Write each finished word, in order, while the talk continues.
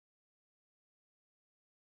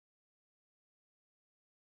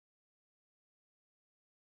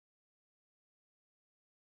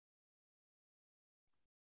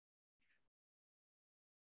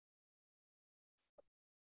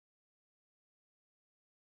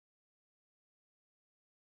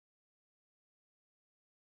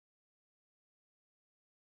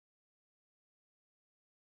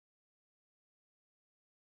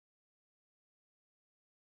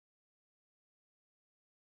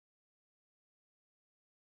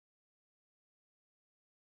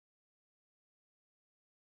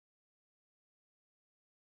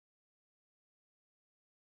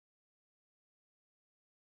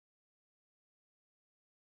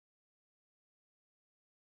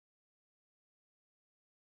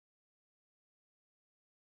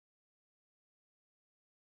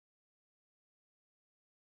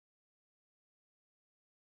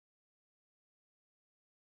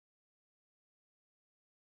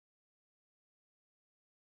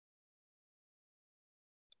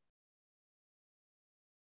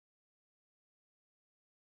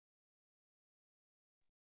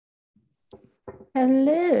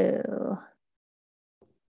Hello.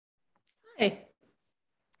 Hey,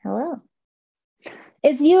 Hello.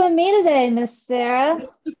 It's you and me today, Miss Sarah.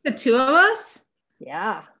 it's just the two of us?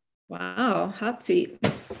 Yeah. Wow, hot seat.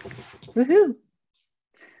 Woohoo.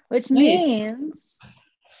 Which Nice. means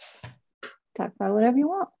talk about whatever you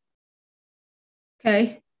want.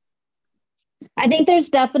 Okay. I think there's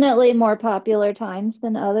definitely more popular times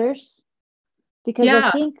than others because I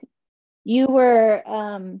Yeah. think you were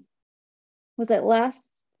was it last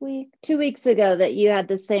week? 2 weeks ago that you had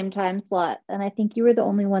the same time slot, and I think you were the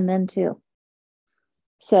only one then too.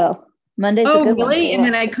 So Monday's a Oh, good one for really? And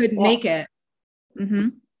you. then I couldn't Yeah. make it. Mm-hmm.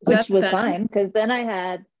 Is Which that was then? fine because then I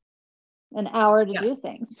had an hour to Yeah. do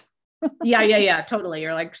things. Yeah. Totally.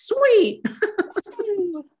 You're like, sweet.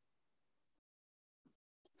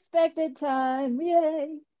 Expected time.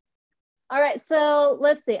 Yay. All right. So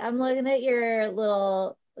let's see. I'm looking at your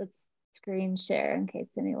little let's screen share in case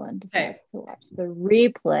anyone Okay. decides to watch the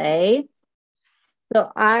replay.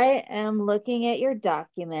 So I am looking at your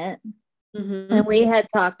document, and Mm-hmm. we had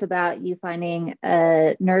talked about you finding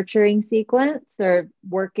a nurturing sequence or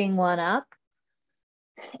working one up,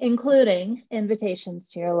 including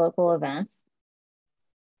invitations to your local events.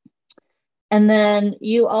 And then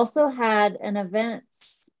you also had an event,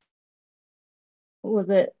 was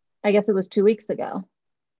it? I guess it was 2 weeks ago,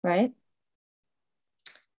 right?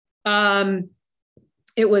 Um,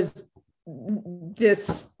 it was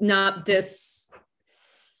this, not this,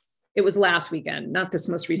 it was last weekend, not this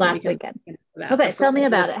most recent Last weekend. weekend. That the Okay, tell first me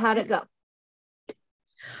about this. it. How'd it go?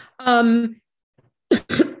 Um,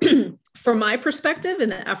 from my perspective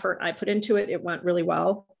and the effort I put into it, it went really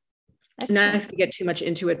well. Not to get too much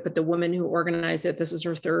into it, but the woman who organized it, this is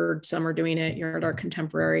her third summer doing it, Yard Art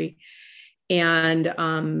Contemporary. And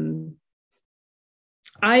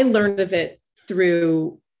I learned of it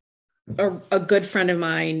through a good friend of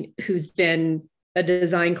mine who's been a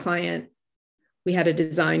design client. We had a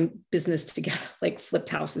design business together, like flipped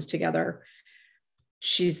houses together.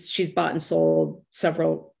 She's bought and sold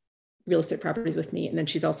several real estate properties with me. And then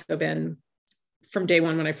she's also been, from day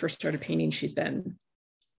one when I first started painting, she's been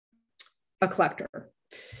a collector.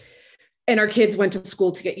 And our kids went to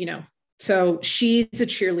school to get, so she's a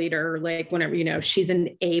cheerleader, like whenever, she's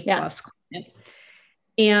an A plus client.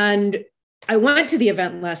 And I went to the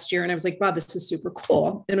event last year and I was like, wow, this is super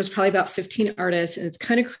cool. And it was probably about 15 artists, and it's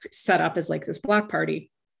kind of set up as like this block party.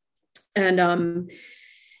 And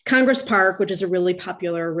Congress Park, which is a really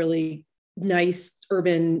popular, really nice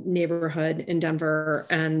urban neighborhood in Denver,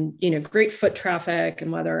 and, great foot traffic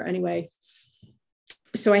and weather. Anyway,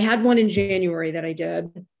 so I had one in January that I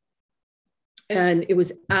did. And it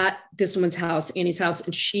was at this woman's house, Annie's house,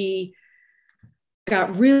 and she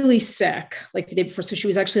got really sick like the day before. So she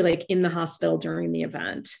was actually like in the hospital during the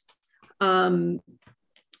event. And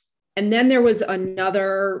then there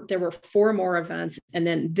were 4 more events. And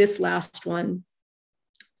then this last one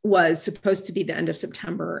was supposed to be the end of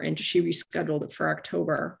September, and she rescheduled it for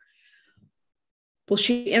October. Well,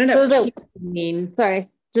 she ended up sorry,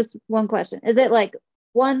 just one question. Is it like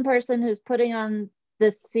one person who's putting on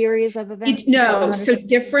this series of events? No, so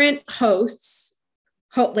different hosts,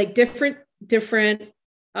 like different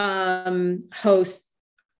host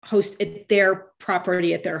at their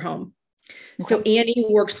property at their home. Okay. So Annie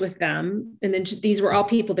works with them, and then these were all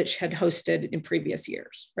people that she had hosted in previous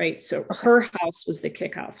years, right? So her house was the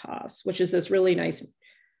Kickoff House, which is this really nice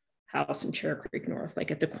house in Cherry Creek North, like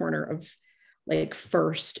at the corner of like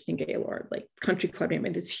First and Gaylord, like country club. I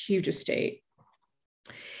mean, this huge estate.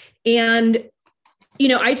 And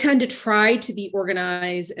I tend to try to be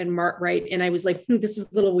organized and mark right. And I was like, this is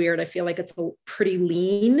a little weird. I feel like it's a pretty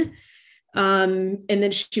lean. And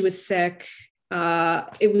then she was sick.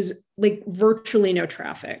 It was like virtually no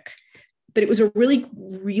traffic, but it was a really,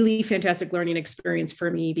 really fantastic learning experience for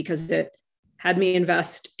me because it had me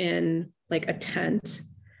invest in like a tent,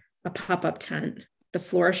 a pop-up tent, the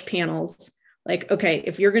Flourish panels. Like, okay,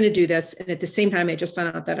 if you're going to do this, and at the same time, I just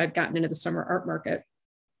found out that I'd gotten into the summer art market.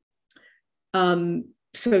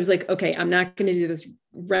 So I was like, okay, I'm not going to do this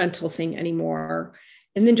rental thing anymore.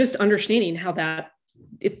 And then just understanding how that,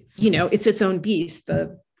 it's its own beast,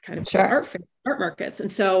 the kind of art markets.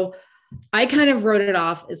 And so I kind of wrote it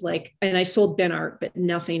off as like, and I sold bin art, but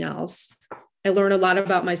nothing else. I learned a lot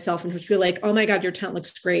about myself, and people were like, oh my God, your tent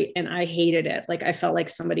looks great. And I hated it. Like, I felt like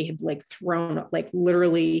somebody had like thrown up, like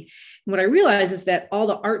literally. And what I realized is that all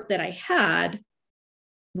the art that I had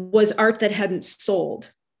was art that hadn't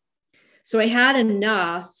sold. So I had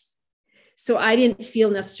enough. So I didn't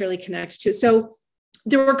feel necessarily connected to it. So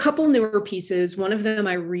there were a couple newer pieces. One of them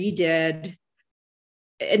I redid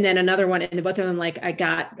and then another one, and both of them, like I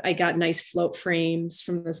got nice float frames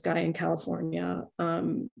from this guy in California,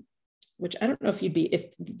 which I don't know if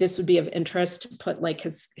this would be of interest to put like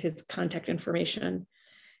his contact information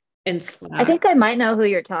in Slack. I think I might know who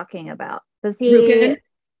you're talking about. Is Rukin?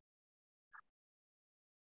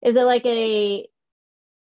 It like a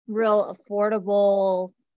real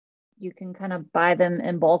affordable, you can kind of buy them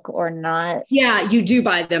in bulk or not? Yeah, you do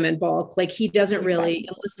buy them in bulk. Like he doesn't really,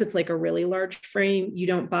 unless it's like a really large frame, you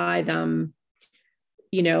don't buy them,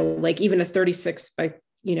 like even a 36 by,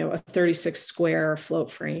 a 36 square float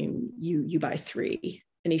frame, you buy 3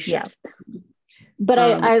 and he ships them. But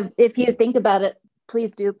I if you think about it,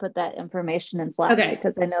 please do put that information in Slack,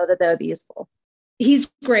 because I know that would be useful. He's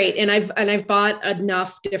great. And I've bought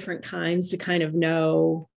enough different kinds to kind of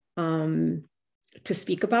know, to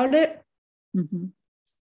speak about it. Mm-hmm.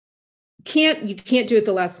 You can't do it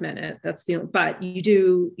the last minute. But you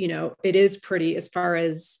do, it is pretty, as far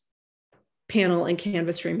as panel and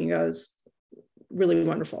canvas framing goes, really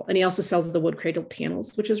wonderful. And he also sells the wood cradle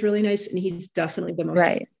panels, which is really nice. And he's definitely the most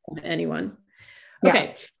of anyone. Yeah.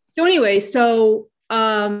 Okay. So anyway, did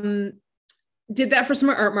that for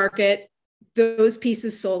Smart Art Market. Those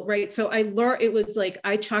pieces sold, right? So I learned, it was like,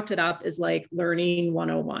 I chalked it up as like learning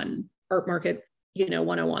 101, art market,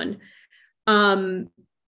 101. And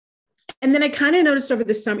then I kind of noticed over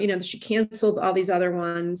the summer, she canceled all these other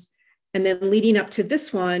ones. And then leading up to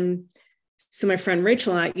this one, so my friend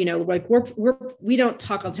Rachel and I, like we don't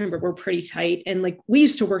talk all the time, but we're pretty tight. And like, we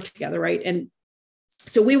used to work together. Right. And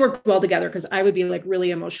so we worked well together, because I would be like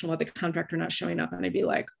really emotional at the contractor not showing up, and I'd be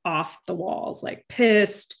like off the walls, like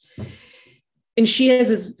pissed. And she has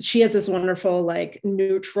this wonderful, like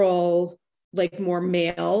neutral, like more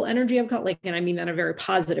male energy I've got, like, and I mean that in a very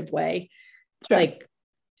positive way. Sure. Like,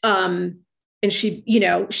 and she,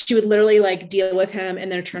 she would literally like deal with him and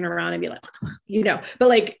then turn around and be like, but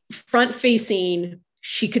like front facing,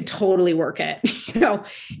 she could totally work it,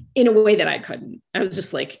 in a way that I couldn't. I was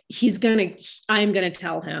just like, I'm going to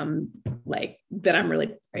tell him like that I'm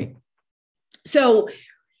really great. But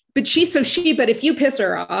if you piss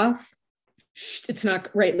her off, it's not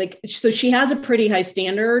right. Like, so she has a pretty high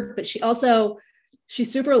standard, but she's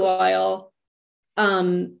super loyal.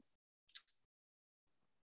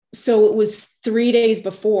 So it was 3 days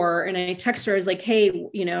before, and I texted her, I was like, hey,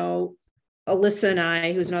 Alyssa and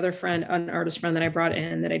I, who's another friend, an artist friend that I brought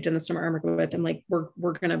in that I did the Summer Art Market with, I'm like,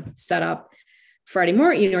 we're going to set up Friday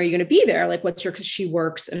morning, are you going to be there? Like, because she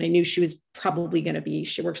works, and I knew she was probably going to be,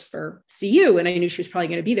 she works for CU, and I knew she was probably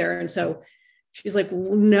going to be there. And so she's like,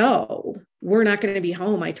 no, we're not going to be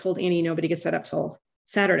home. I told Annie nobody gets set up till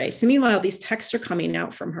Saturday. So meanwhile, these texts are coming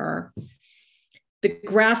out from her. The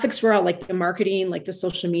graphics were out, like the marketing, like the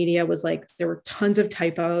social media was like, there were tons of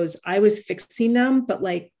typos. I was fixing them, but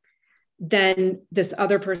like, then this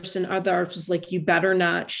other artist was like, you better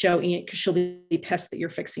not show Annie, because she'll be pissed that you're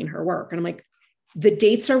fixing her work. And I'm like, the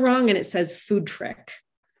dates are wrong. And it says food trick,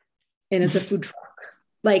 and it's a food truck.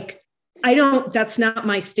 Like, that's not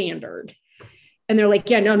my standard. And they're like,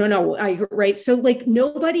 yeah, no. Right. So like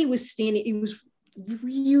nobody was standing. It was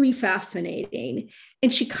really fascinating.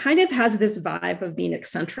 And she kind of has this vibe of being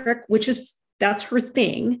eccentric, that's her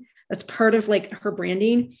thing. That's part of like her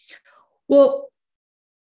branding. Well,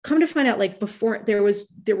 come to find out, like before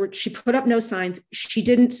she put up no signs. She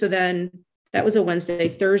didn't. So then that was a Wednesday.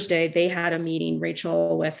 Thursday, they had a meeting,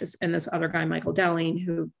 Rachel with this other guy, Michael Dowling,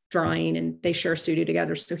 who drawing, and they share a studio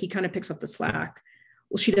together. So he kind of picks up the slack.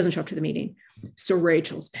 Well, she doesn't show up to the meeting. So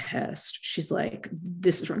Rachel's pissed. She's like,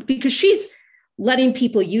 this is wrong, because she's letting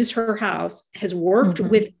people use her house, has worked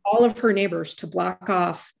with all of her neighbors to block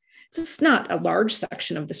off. It's not a large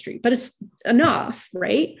section of the street, but it's enough,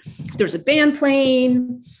 right? There's a band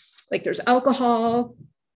playing, like there's alcohol,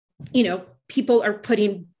 people are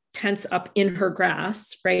putting tents up in her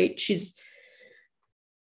grass, right?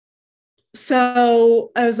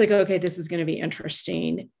 So I was like, okay, this is going to be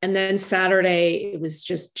interesting. And then Saturday, it was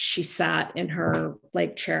just, she sat in her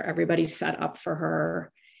like chair. Everybody set up for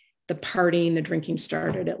her. The partying, the drinking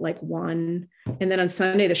started at like 1. And then on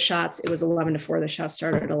Sunday, it was 11 to 4. The shots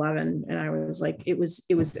started at 11. And I was like, it was,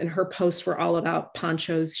 and her posts were all about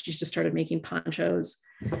ponchos. She's just started making ponchos.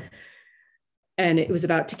 And it was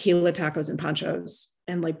about tequila, tacos, and ponchos,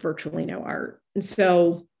 and like virtually no art. And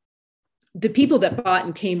so the people that bought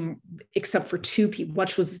and came, except for 2 people,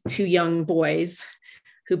 which was 2 young boys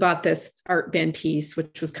who bought this art bin piece,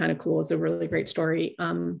 which was kind of cool. It's a really great story.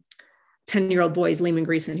 10-year-old boys, Lehman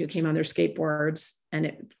Greason, who came on their skateboards. And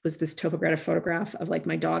it was this topographic photograph of like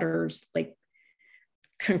my daughter's like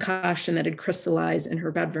concoction that had crystallized in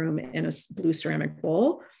her bedroom in a blue ceramic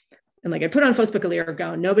bowl. And like I put on Facebook a year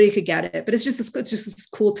ago, nobody could get it, but it's just this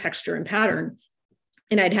cool texture and pattern.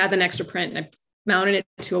 And I'd had an extra print and I mounted it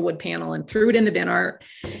to a wood panel and threw it in the bin art.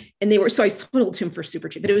 And so I sold to him for super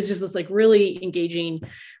cheap, but it was just this like really engaging.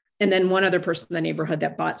 And then one other person in the neighborhood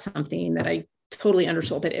that bought something that I totally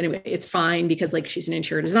undersold. But anyway, it's fine because like she's an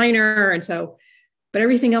interior designer. And so, but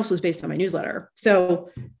everything else was based on my newsletter. So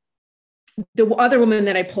the other woman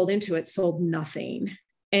that I pulled into it sold nothing.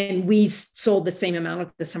 And we sold the same amount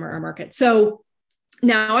at the summer art market. So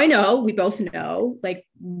now I know, we both know, like,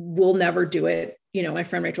 we'll never do it. You know, my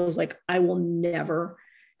friend Rachel was like, I will never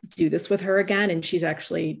do this with her again. And she's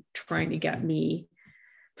actually trying to get me,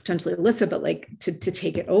 potentially Alyssa, but like to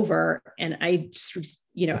take it over. And I just,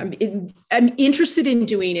 you know, I'm interested in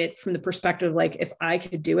doing it from the perspective, like if I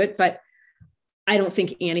could do it, but I don't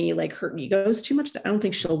think Annie, like her ego is too much. I don't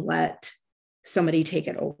think she'll let somebody take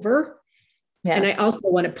it over. Yeah. And I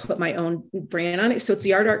also want to put my own brand on it. So it's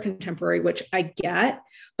Yard Art Contemporary, which I get,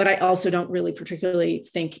 but I also don't really particularly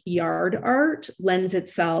think yard art lends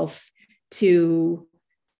itself to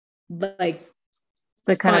like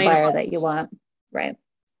the kind of buyer that you want. Right.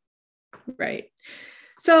 Right.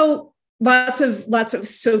 So tons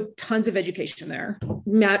of education there.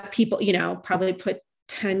 Met people, you know, probably put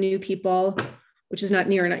 10 new people, which is not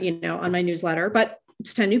near enough, you know, on my newsletter, but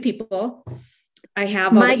it's 10 new people. I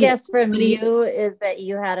have my guess from you is that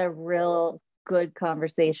you had a real good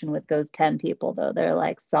conversation with those 10 people, though. They're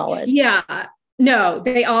like solid. Yeah, no,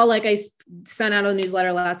 they all, like, I sent out a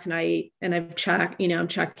newsletter last night and I've checked, you know, I'm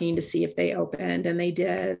checking to see if they opened, and they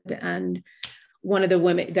did. And one of the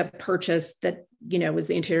women that purchased, that, you know, was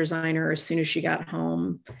the interior designer, as soon as she got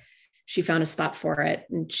home, she found a spot for it.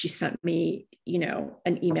 And she sent me, you know,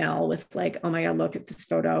 an email with like, oh my God, look at this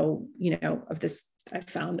photo, you know, of this, I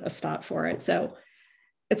found a spot for it. So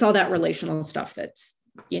it's all that relational stuff that's,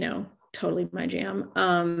 you know, totally my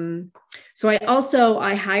jam. So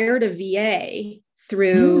I hired a VA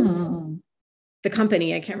through the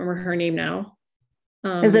company. I can't remember her name now.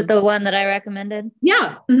 Is it the one that I recommended?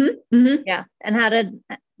 Yeah. Mm-hmm, mm-hmm. Yeah. And how did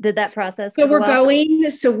that process go? So we're going,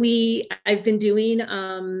 I've been doing,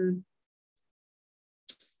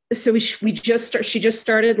 so she just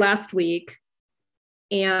started last week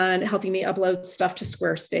and helping me upload stuff to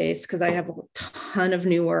Squarespace, because I have a ton of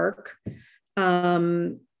new work.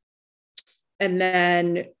 And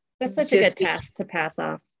then that's such a good task to pass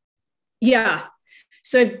off. Yeah.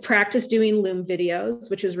 So I've practiced doing Loom videos,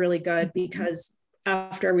 which is really good, because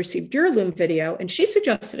after I received your Loom video, and she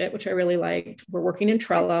suggested it, which I really liked, we're working in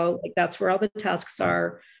Trello. Like, that's where all the tasks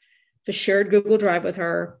are. The shared Google Drive with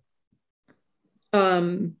her.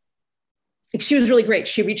 She was really great.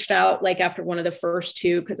 She reached out like after one of the first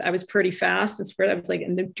two, because I was pretty fast and spread. I was like,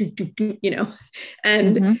 and then you know,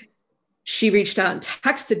 and she reached out and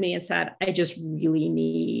texted me and said, I just really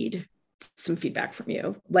need some feedback from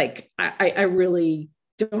you. Like, I really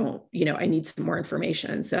don't, you know, I need some more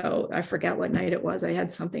information. So I forget what night it was. I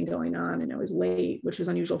had something going on and I was late, which was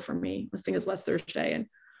unusual for me. This thing is last Thursday, and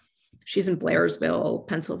she's in Blairsville,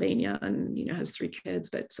 Pennsylvania, and, you know, has 3 kids,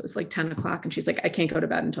 but so it's like 10 o'clock and she's like, I can't go to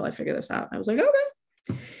bed until I figure this out. I was like,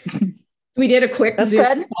 okay. We did a quick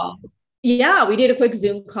Zoom call. Yeah, we did a quick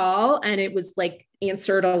Zoom call, and it was like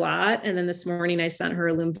answered a lot. And then this morning I sent her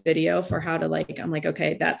a Loom video for how to, like, I'm like,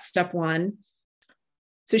 okay, that's step 1.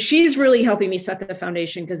 So she's really helping me set the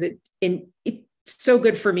foundation, because it's so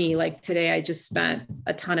good for me. Like today, I just spent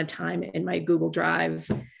a ton of time in my Google Drive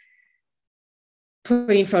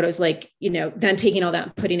putting photos, like, you know, then taking all that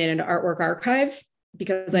and putting it into Artwork Archive,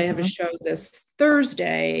 because I have a show this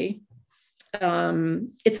Thursday.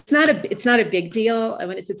 It's not a big deal. I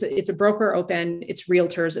mean, it's a broker open, it's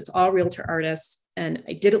realtors, it's all realtor artists. And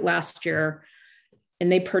I did it last year, and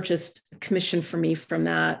they purchased a commission for me from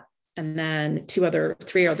that. And then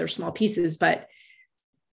 3 other small pieces. But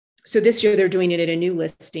so this year they're doing it at a new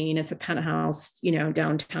listing. It's a penthouse, you know,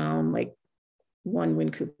 downtown, like one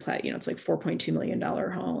Wynn Couplet, you know, it's like $4.2 million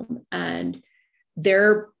home. And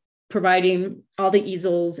they're providing all the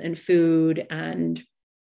easels and food. And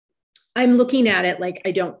I'm looking at it like,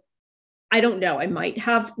 I don't know. I might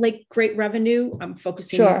have like great revenue. I'm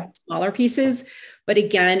focusing on smaller pieces, but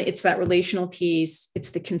again, it's that relational piece.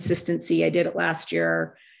 It's the consistency. I did it last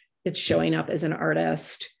year. It's showing up as an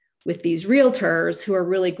artist with these realtors who are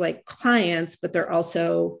really like clients, but they're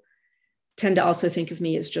also tend to also think of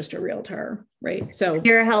me as just a realtor, right? So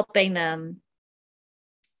you're helping them,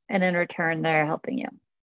 and in return, they're helping you.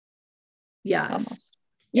 Yes. Almost.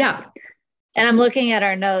 Yeah. And I'm looking at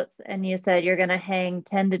our notes, and you said you're going to hang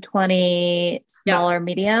 10 to 20 smaller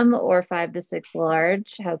medium, or 5 to 6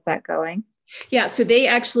 large. How's that going? Yeah. So they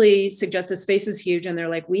actually suggest the space is huge, and they're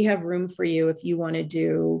like, we have room for you if you want to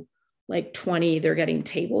do like 20, they're getting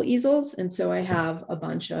table easels. And so I have a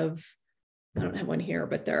bunch of, I don't have one here,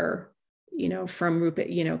 but they're, from Rupert,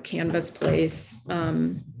 Canvas Place.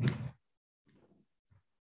 I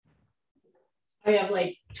have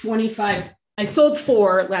like 25. I sold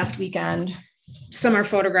 4 last weekend. Some are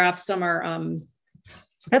photographs, some are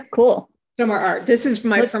that's cool. Some are art. This is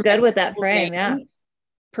looks good with that frame. Yeah.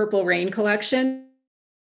 Purple Rain collection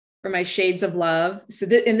for my shades of love. So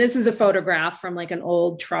and this is a photograph from like an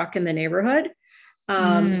old truck in the neighborhood.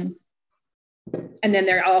 And then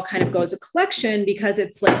there all kind of goes a collection, because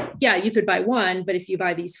it's like, yeah, you could buy one, but if you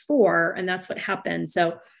buy these 4, and that's what happened.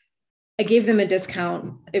 So I gave them a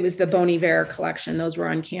discount. It was the Bon Iver collection. Those were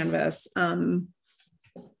on Canvas. And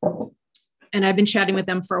I've been chatting with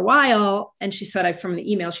them for a while. And she said, from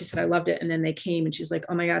the email, she said, I loved it. And then they came and she's like,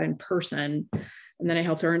 oh my God, in person. And then I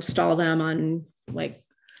helped her install them on like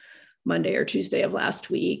Monday or Tuesday of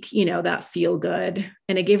last week, that feel good.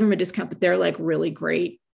 And I gave them a discount, but they're like really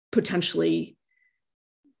great. Potentially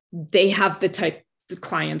they have the type of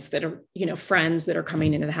clients that are, friends that are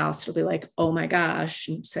coming into the house. It'll be like, oh my gosh,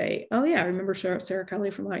 and say, oh yeah, I remember Sarah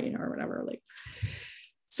Kelly from, or whatever. Like,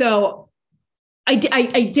 so I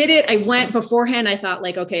did it. I went beforehand. I thought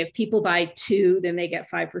like, okay, if people buy 2, then they get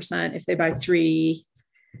 5%. If they buy 3,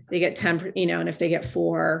 they get 10, and if they get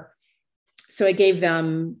 4. So I gave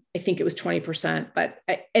them, I think it was 20%, but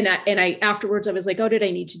I afterwards I was like, oh, did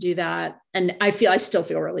I need to do that? And I still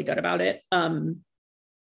feel really good about it.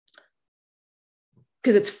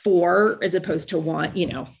 Because it's 4 as opposed to 1,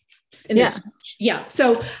 yeah.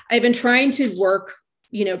 So I've been trying to work,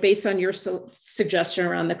 based on your suggestion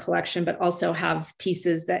around the collection, but also have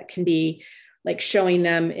pieces that can be like showing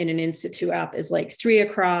them in an Institute app is like 3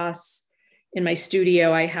 across. In my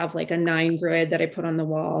studio, I have like a 9 grid that I put on the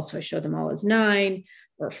wall. So I show them all as 9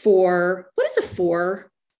 or 4. What is a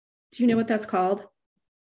 4? Do you know what that's called?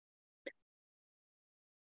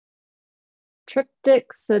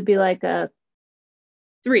 Triptychs would be like a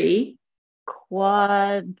 3.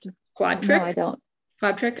 Quad trick? No, I don't.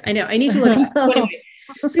 Quad trick? I know. I need to look at it.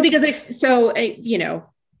 Anyway, so I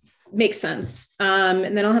makes sense.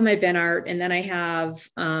 And then I'll have my bin art, and then I have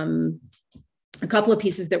a couple of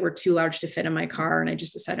pieces that were too large to fit in my car, and I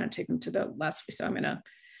just decided to take them to the last week. So I'm gonna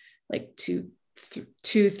like two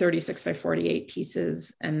 36 by 48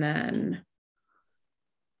 pieces, and then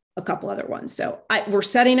a couple other ones. So we're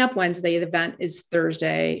setting up Wednesday. The event is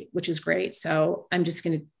Thursday, which is great. So I'm just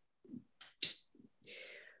gonna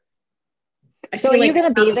So are you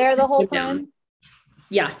going to be there the whole time?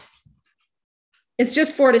 Yeah. It's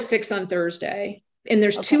just 4 to 6 on Thursday. And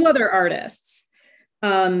there's 2 other artists.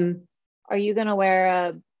 Are you going to wear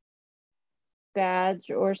a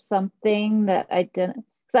badge or something that I didn't?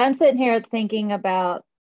 So I'm sitting here thinking about,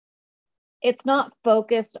 it's not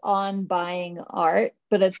focused on buying art,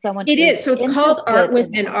 but if someone is. So it's called Art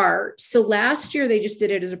Within Art. So last year they just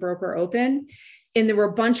did it as a broker open. And there were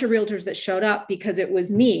a bunch of realtors that showed up because it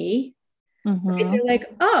was me. Right? They're like,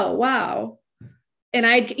 oh, wow. And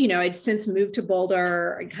I'd since moved to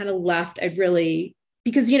Boulder. I kind of left.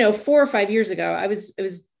 Because 4 or 5 years ago, I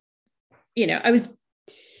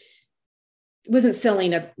wasn't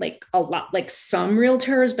selling a lot, like some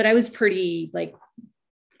realtors, but I was pretty, like,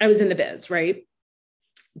 I was in the biz, right?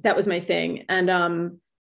 That was my thing. And,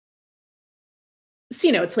 so,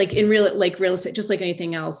 it's like in real estate, just like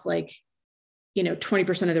anything else, like,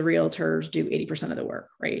 20% of the realtors do 80% of the work,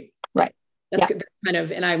 right? Right. That's kind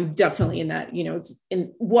of, and I'm definitely in that, was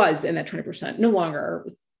in that 20%, no longer,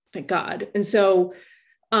 thank God. And so,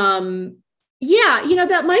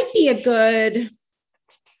 that might be a good,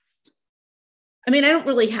 I don't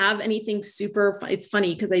really have anything super fun. It's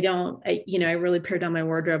funny because I really pared down my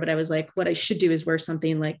wardrobe, but I was like, what I should do is wear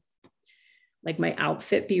something like my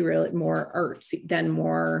outfit be really more artsy than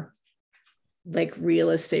more like real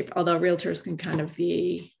estate, although realtors can kind of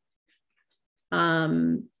be,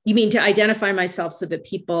 you mean to identify myself so that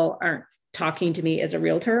people aren't talking to me as a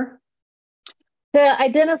realtor? To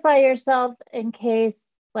identify yourself in case,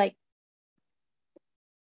 like,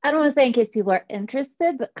 I don't want to say in case people are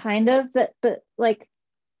interested, but kind of, but like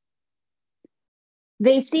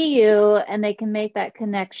they see you and they can make that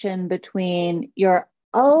connection between you're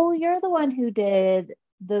the one who did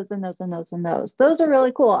those and those and those and those. Those are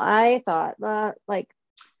really cool. I thought that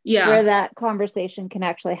where that conversation can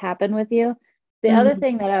actually happen with you. The other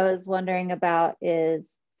thing that I was wondering about is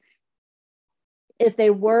if they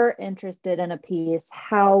were interested in a piece,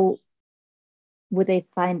 how would they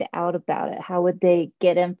find out about it? How would they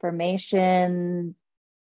get information?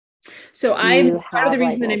 So part of the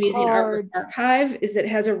reason that I'm using Archive is that it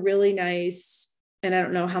has a really nice, and I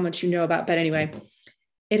don't know how much you know about, but anyway,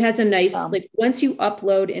 It has a nice, like once you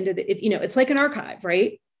upload into it's like an archive,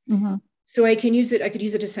 right? Mm-hmm. So I can use it. I could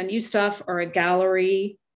use it to send you stuff or a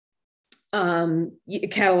gallery,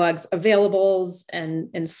 catalogs, availables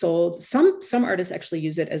and sold. Some artists actually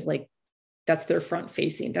use it as like, that's their front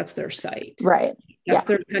facing, that's their site. Right. That's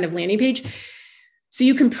their kind of landing page. So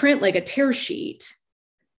you can print like a tear sheet.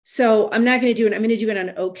 So I'm not going to do it. I'm going to do it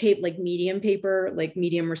on okay, like medium paper, like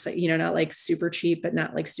medium, not like super cheap, but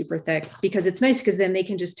not like super thick, because it's nice because then they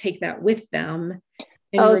can just take that with them.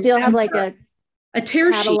 So you'll have like a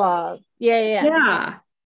tear catalog. sheet. Yeah.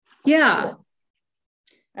 Yeah.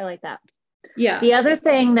 I like that. Yeah. The other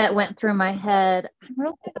thing that went through my head, I'm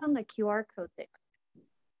real big on the QR code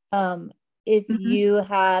thing. If you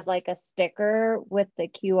had like a sticker with the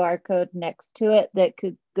QR code next to it that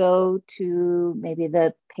could go to maybe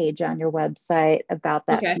the page on your website about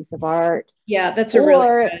that piece of art. Yeah, that's a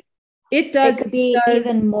really good. It could be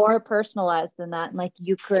even more personalized than that. And like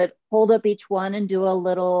you could hold up each one and do a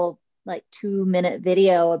little like 2-minute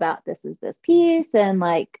video about this is this piece and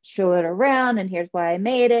like show it around and here's why I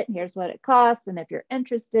made it and here's what it costs. And if you're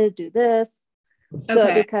interested, do this. So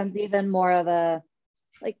it becomes even more of a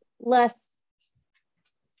like less,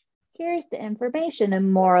 here's the information,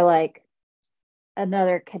 and more like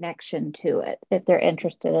another connection to it if they're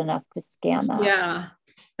interested enough to scan that. Yeah.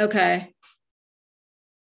 Okay.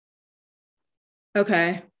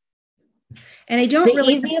 And I don't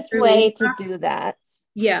the easiest way to do that.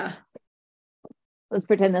 Yeah. Let's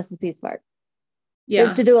pretend this is piece of art. Yeah.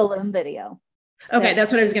 Is to do a Loom video. Okay.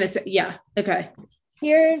 That's what I was going to say. Yeah. Okay.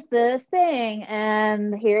 Here's this thing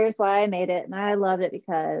and here's why I made it. And I loved it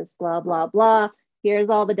because blah, blah, blah. Here's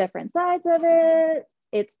all the different sides of it.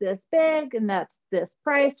 It's this big and that's this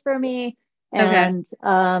price for me. And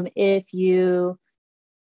if you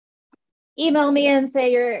email me and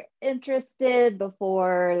say you're interested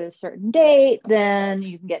before a certain date, then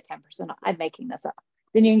you can get 10% off. I'm making this up.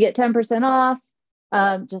 Then you can get 10% off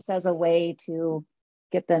just as a way to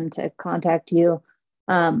get them to contact you.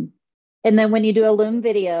 And then when you do a Loom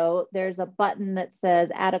video, there's a button that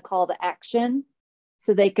says add a call to action.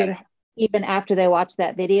 So they could, even after they watch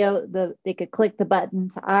that video, they could click the button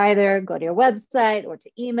to either go to your website or to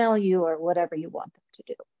email you or whatever you want them to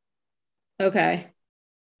do. Okay.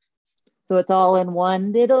 So it's all in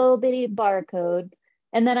one little bitty barcode.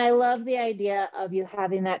 And then I love the idea of you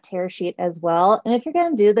having that tear sheet as well. And if you're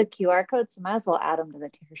going to do the QR codes, you might as well add them to the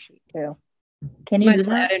tear sheet too. Can you do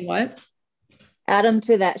that? Add in what? Add them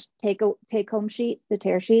to that take home sheet, the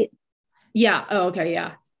tear sheet. Yeah. Oh, okay.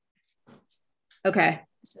 Yeah. Okay.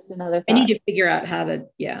 It's just another thought. I need to figure out how to,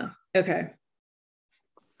 yeah. Okay.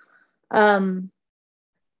 So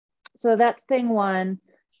that's thing one.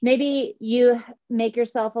 Maybe you make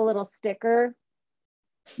yourself a little sticker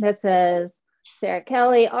that says Sarah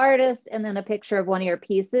Kelly, artist, and then a picture of one of your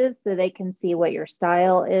pieces so they can see what your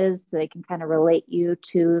style is. So they can kind of relate you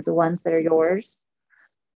to the ones that are yours.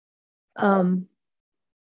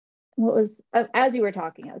 What was, as you were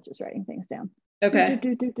talking, I was just writing things down. Okay.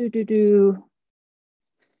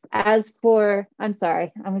 As for, I'm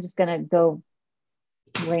sorry, I'm just going to go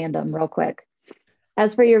random real quick.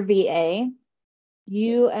 As for your VA,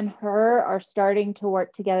 you and her are starting to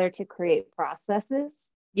work together to create processes.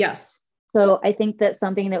 Yes. So I think that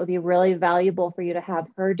something that would be really valuable for you to have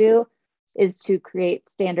her do is to create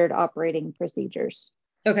standard operating procedures.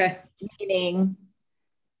 Okay. Meaning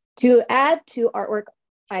to add to artwork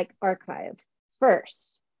archive.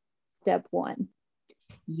 First, step one,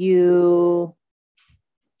 you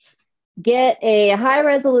get a high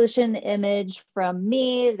resolution image from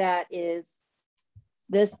me that is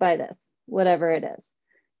this by this, whatever it is.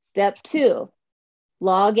 Step two,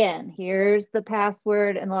 log in. Here's the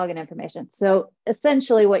password and login information. So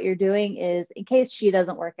essentially what you're doing is, in case she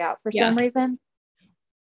doesn't work out for some reason,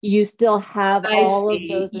 you still have all of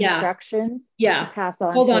those instructions to pass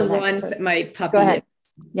on. Hold on one second, my puppy. Go ahead.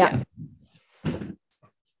 Yeah.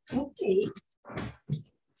 Okay.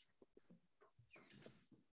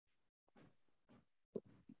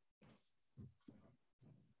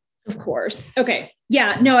 Of course. Okay.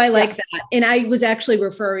 Yeah, no, I like that. And I was actually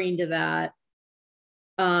referring to that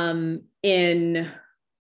in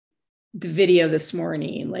the video this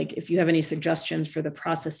morning. Like if you have any suggestions for the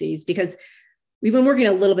processes, because we've been working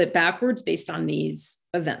a little bit backwards based on these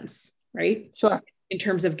events, right? Sure. In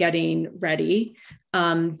terms of getting ready.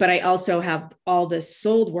 But I also have all this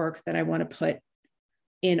sold work that I want to put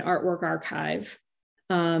in Artwork Archive.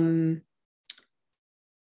 I'm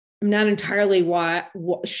not entirely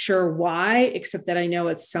sure why, except that I know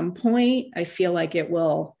at some point I feel like it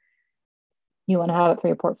will. You want to have it for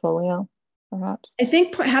your portfolio? perhaps. I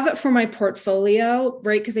think have it for my portfolio,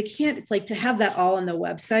 right? Because I can't, it's like to have that all on the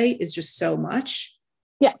website is just so much.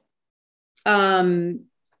 Yeah.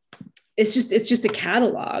 It's just a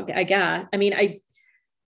catalog, I guess. I mean, I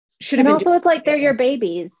should have And been also it's like they're your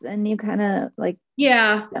babies and you kind of like,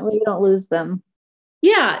 yeah. that way you don't lose them.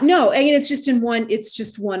 Yeah, no, I mean it's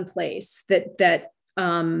just one place that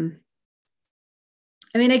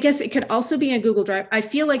I mean, I guess it could also be in Google Drive. I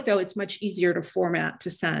feel like though it's much easier to format to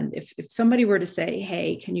send. If somebody were to say,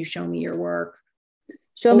 "Hey, can you show me your work?"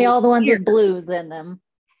 Show me all the ones here. with blues in them.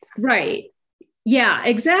 Right. Yeah,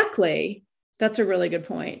 exactly. That's a really good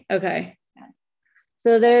point. Okay.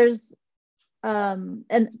 So there's and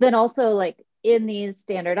then also like in these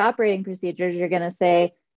standard operating procedures, you're going to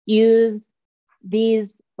say use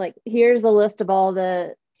these, like here's a list of all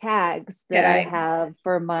the tags that I have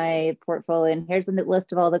for my portfolio, and here's a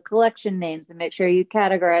list of all the collection names, and make sure you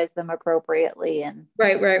categorize them appropriately, and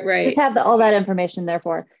right just have all that information there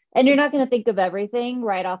for. And you're not going to think of everything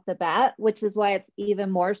right off the bat, which is why it's even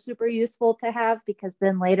more super useful to have, because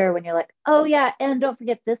then later when you're like, oh yeah, and don't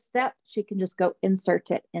forget this step, she can just go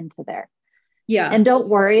insert it into there. Yeah. And don't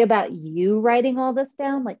worry about you writing all this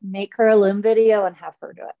down. Like make her a Loom video and have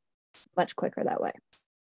her do it. It's much quicker that way.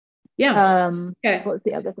 Yeah. Okay. What was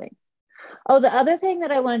the other thing? Oh, the other thing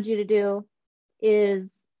that I wanted you to do is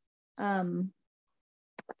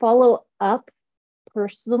follow up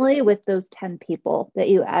personally with those 10 people that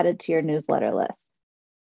you added to your newsletter list.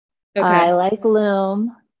 Okay. I like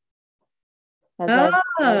Loom. As I've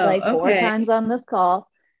said like 4 times on this call.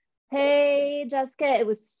 Hey, Jessica, it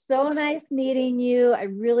was so nice meeting you. I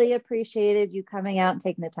really appreciated you coming out and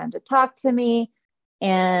taking the time to talk to me.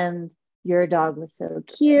 And your dog was so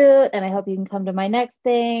cute. And I hope you can come to my next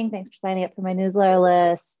thing. Thanks for signing up for my newsletter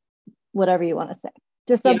list. Whatever you want to say.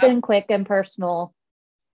 Just something quick and personal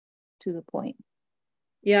to the point.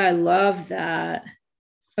 Yeah, I love that.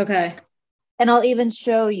 Okay. And I'll even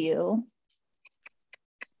show you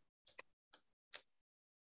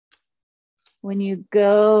when you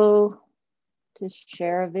go to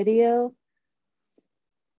share a video,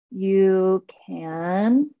 you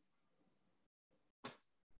can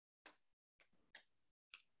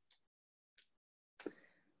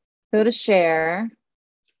go to share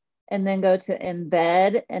and then go to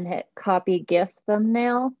embed and hit copy GIF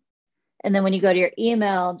thumbnail. And then when you go to your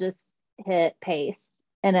email, just hit paste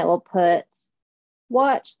and it will put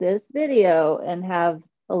watch this video and have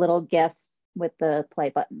a little GIF with the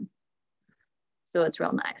play button. So it's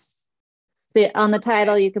real nice. So on the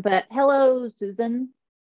title, you could put hello, Susan.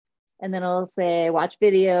 And then it'll say watch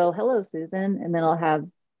video, hello, Susan. And then I'll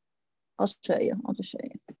show you. I'll just show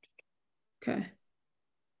you. Okay.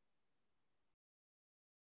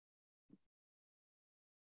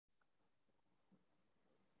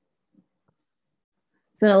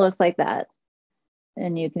 So it looks like that.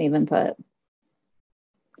 And you can even put,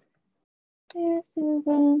 dear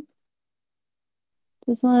Susan,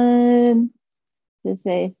 just wanted to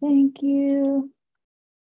say thank you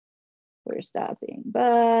for stopping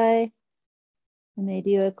by. And they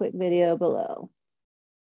do a quick video below.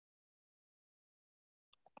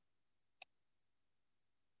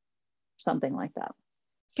 Something like that.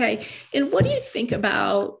 Okay. And what do you think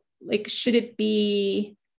about, like, should it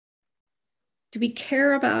be, do we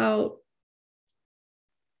care about,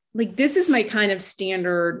 like, this is my kind of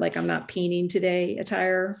standard, like, I'm not peening today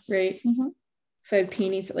attire, right? Mm-hmm. If I have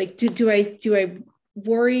peenies, like, do I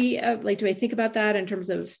worry, like, do I think about that in terms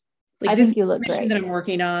of, like, I this think you look great that I'm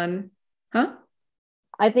working on? Huh?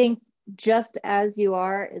 I think just as you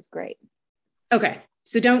are is great. Okay.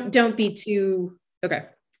 So don't be too, okay.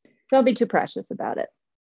 Don't be too precious about it.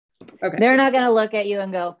 Okay. They're not going to look at you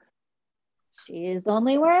and go, she's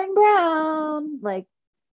only wearing brown. Like,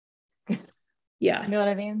 yeah. You know what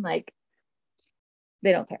I mean? Like,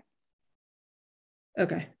 they don't care.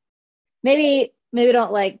 Okay. Maybe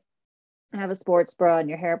don't like have a sports bra and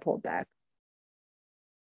your hair pulled back.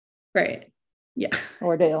 Right. Yeah.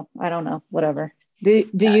 Or do. I don't know. Whatever. Do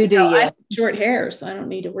you? I have short hair, so I don't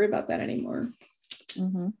need to worry about that anymore.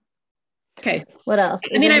 Mm-hmm. Okay. What else?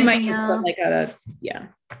 I mean, I might just put like yeah.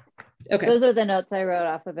 Okay. Those are the notes I wrote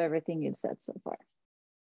off of everything you've said so far.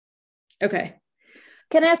 Okay.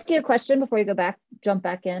 Can I ask you a question before you jump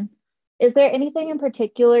back in? Is there anything in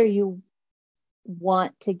particular you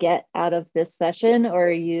want to get out of this session, or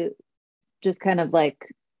are you just kind of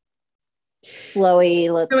like flowy?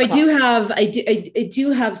 So I do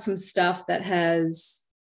have some stuff that has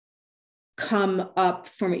come up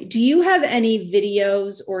for me. Do you have any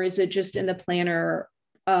videos, or is it just in the planner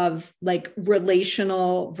of like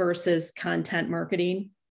relational versus content marketing?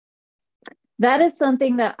 That is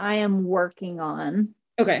something that I am working on.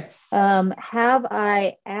 Okay. Have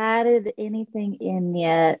I added anything in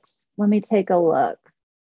yet? Let me take a look.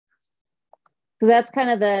 So that's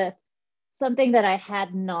kind of something that I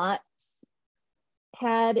had not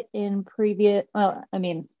had in previous, well, I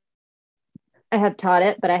mean, I had taught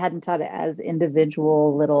it, but I hadn't taught it as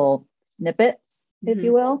individual little snippets, if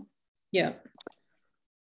you will. Yeah.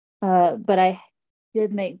 But I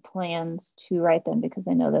did make plans to write them because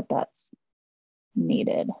I know that that's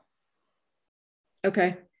needed.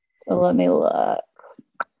 Okay. So let me look.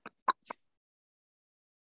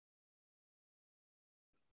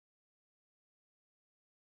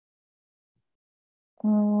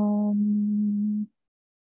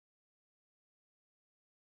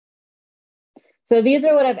 So these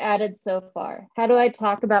are what I've added so far. How do I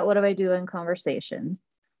talk about what do I do in conversations?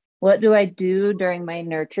 What do I do during my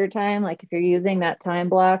nurture time? Like if you're using that time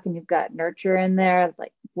block and you've got nurture in there,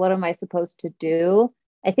 like what am I supposed to do?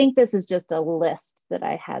 I think this is just a list that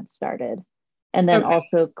I had started. And then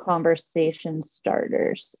also conversation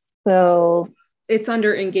starters. So it's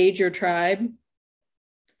under engage your tribe.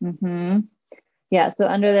 Yeah, so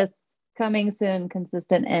under this coming soon,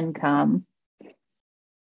 consistent income.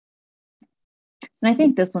 And I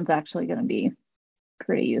think this one's actually going to be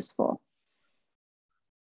pretty useful.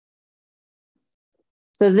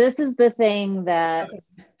 So this is the thing that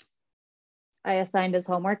I assigned as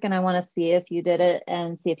homework, and I want to see if you did it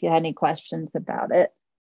and see if you had any questions about it.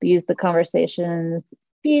 We use the conversations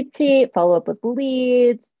cheat sheet, follow up with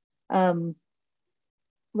leads. Let's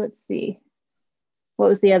see. What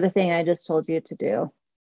was the other thing I just told you to do?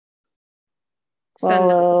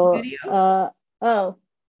 Follow.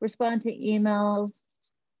 Respond to emails.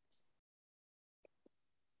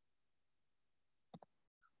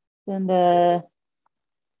 And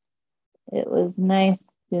it was nice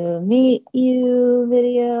to meet you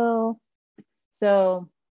video. So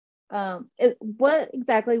what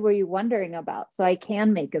exactly were you wondering about? So I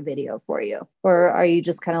can make a video for you, or are you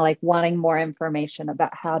just kind of like wanting more information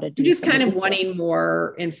about how to do? I'm just kind of wanting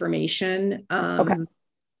more information. Okay.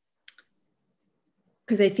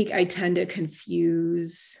 Because I think I tend to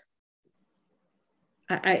confuse.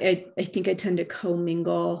 I think I tend to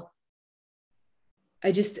commingle.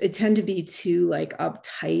 I tend to be too like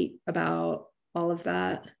uptight about all of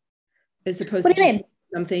that, as opposed to just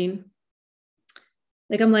something.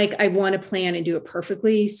 Like I'm like, I want to plan and do it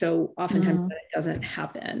perfectly. So oftentimes that it doesn't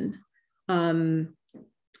happen.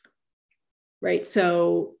 Right.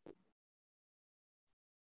 So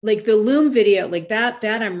like the Loom video, like that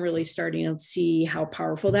I'm really starting to see how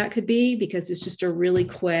powerful that could be, because it's just a really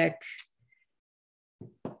quick.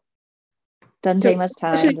 Doesn't take much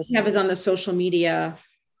time. Just have is on the social media.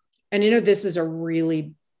 And you know, this is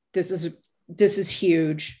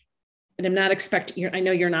huge. And I'm not expecting, I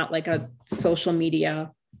know you're not like a social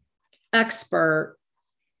media expert.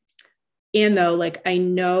 And though, like, I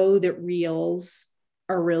know that reels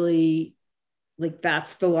are really like,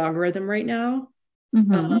 that's the logarithm right now.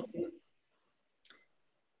 I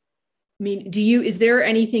mean, is there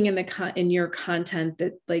anything in your content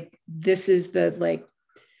that like, this is the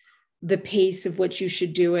pace of which you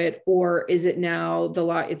should do it? Or is it now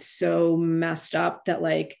it's so messed up that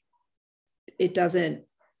like, it doesn't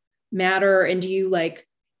matter? And do you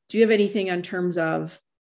have anything in terms of,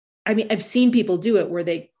 I mean, I've seen people do it where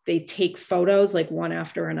they take photos like one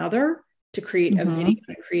after another to create a video,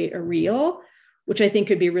 to create a reel, which I think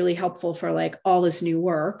could be really helpful for like all this new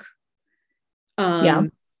work.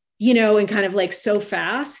 You know, and kind of like so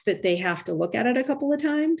fast that they have to look at it a couple of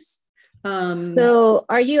times. So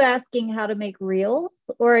are you asking how to make reels,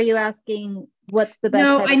 or are you asking what's the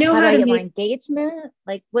best type? I know how to get more engagement?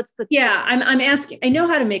 Like what's the I'm asking, I know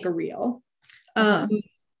how to make a reel. Do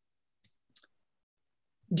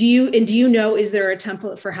you know, is there a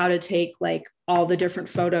template for how to take like all the different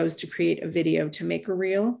photos to create a video to make a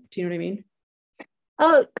reel? Do you know what I mean?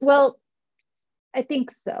 Oh, well, I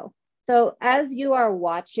think so. So as you are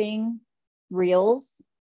watching reels,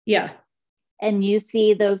 and you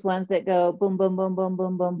see those ones that go boom, boom, boom, boom,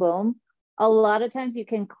 boom, boom, boom, a lot of times you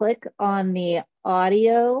can click on the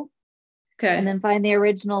audio and then find the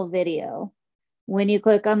original video. When you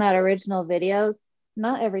click on that original video,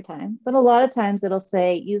 not every time, but a lot of times it'll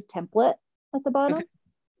say use template at the bottom.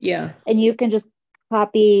 And you can just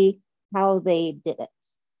copy how they did it.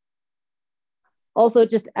 Also,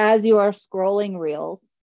 just as you are scrolling reels,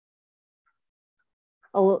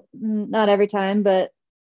 not every time, but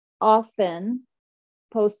often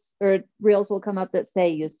posts or reels will come up that say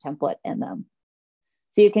use template in them.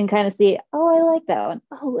 So you can kind of see, oh, I like that one.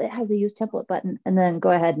 Oh, it has a use template button, and then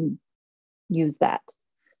go ahead and use that.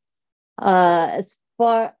 As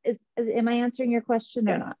far as am I answering your question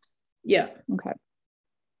or not? Yeah. Okay.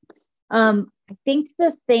 I think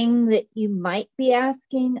the thing that you might be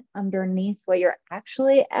asking underneath what you're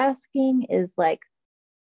actually asking is like,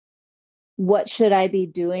 what should I be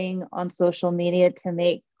doing on social media to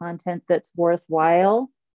make content that's worthwhile?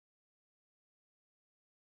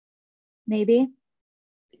 Maybe.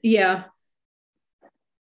 Yeah.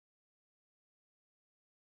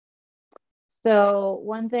 So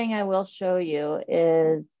one thing I will show you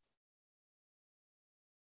is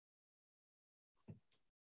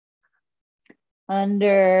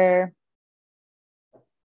under, I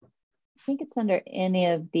think it's under any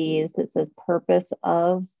of these that says purpose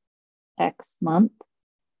of X month.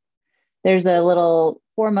 There's a little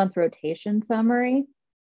 4-month rotation summary.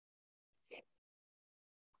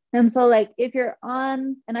 And so like if you're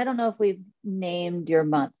on, and I don't know if we've named your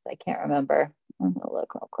months, I can't remember. I'm gonna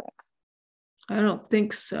look real quick. I don't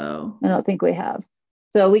think so. I don't think we have.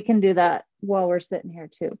 So we can do that while we're sitting here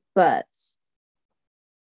too. But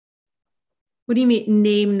what do you mean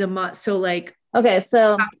name the month? So like, okay,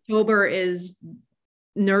 so October is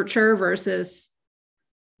nurture versus.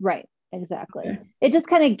 right, exactly. Okay. It just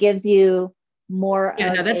kind of gives you more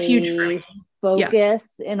Yeah, of no, that's huge for me.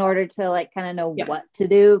 focus in order to like kind of know what to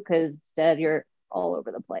do, because instead you're all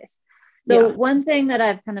over the place. So one thing that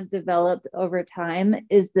I've kind of developed over time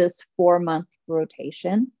is this 4-month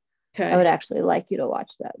rotation. Okay. I would actually like you to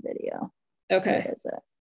watch that video. Okay. Where is it?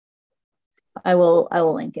 I will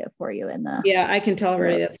link it for you in the. Yeah, I can tell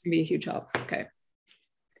already that's gonna be a huge help. Okay.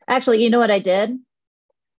 Actually, you know what I did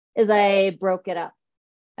is I broke it up.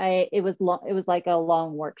 It was like a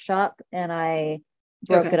long workshop, and I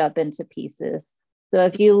broke it up into pieces. So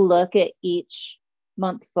if you look at each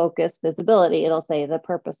month focus visibility, it'll say the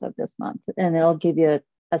purpose of this month, and it'll give you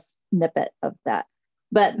a snippet of that.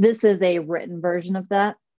 But this is a written version of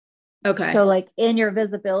that. Okay. So like in your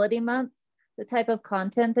visibility months, the type of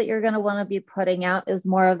content that you're going to want to be putting out is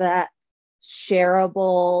more of that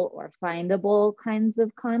shareable or findable kinds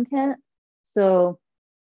of content. So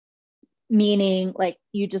meaning like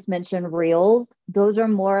you just mentioned reels, those are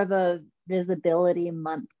more of a visibility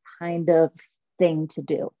month kind of thing to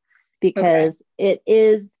do, because it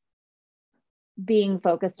is being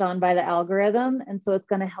focused on by the algorithm. And so it's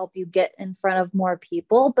going to help you get in front of more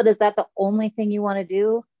people. But is that the only thing you want to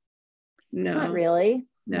do? No. Not really.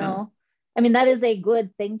 No. I mean, that is a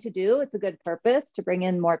good thing to do. It's a good purpose to bring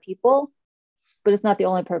in more people, but it's not the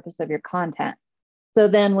only purpose of your content. So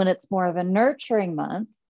then when it's more of a nurturing month,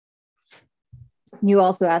 you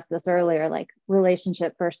also asked this earlier, like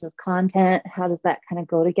relationship versus content, how does that kind of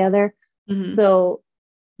go together? Mm-hmm. So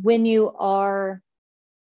when you are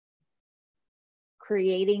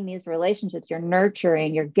creating these relationships, you're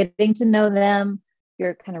nurturing, you're getting to know them,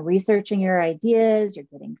 you're kind of researching your ideas, you're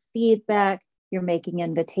getting feedback, you're making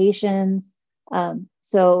invitations.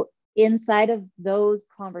 So inside of those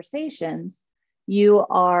conversations, you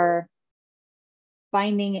are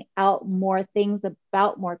finding out more things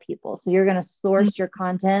about more people. So you're going to source your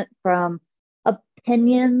content from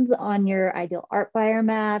opinions on your ideal art buyer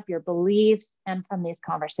map, your beliefs, and from these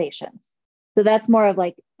conversations. So that's more of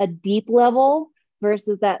like a deep level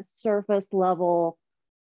versus that surface level,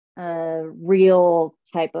 real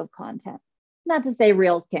type of content. Not to say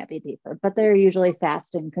reels can't be deeper, but they're usually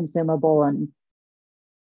fast and consumable and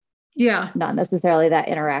not necessarily that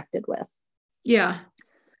interacted with. Yeah.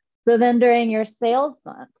 So then during your sales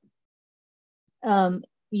month,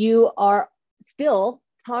 you are still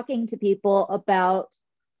talking to people about,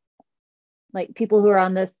 like, people who are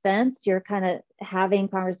on the fence. You're kind of having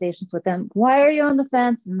conversations with them. Why are you on the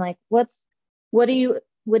fence? And like, what do you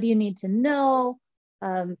need to know?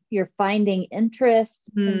 You're finding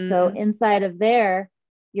interest. And so inside of there,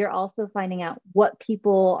 you're also finding out what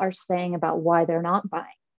people are saying about why they're not buying.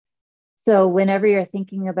 So whenever you're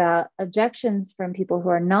thinking about objections from people who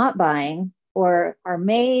are not buying or are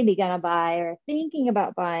maybe going to buy or thinking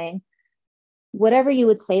about buying, whatever you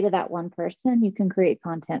would say to that one person, you can create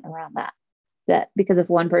content around that because if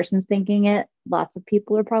one person's thinking it, lots of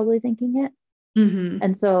people are probably thinking it. Mm-hmm.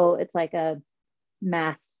 And so it's like a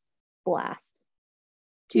mass blast.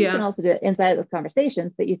 You can also do it inside of those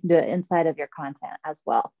conversations, but you can do it inside of your content as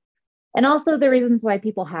well. And also the reasons why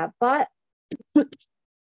people have bought,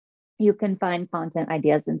 you can find content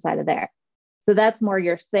ideas inside of there. So that's more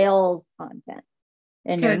your sales content.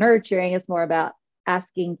 And your nurturing is more about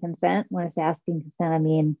asking consent. When I say asking consent, I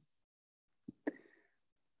mean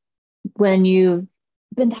when you've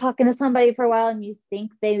been talking to somebody for a while and you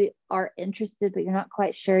think they are interested, but you're not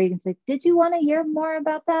quite sure, you can say, did you want to hear more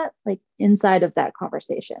about that? Like inside of that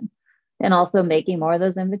conversation. And also making more of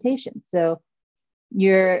those invitations. So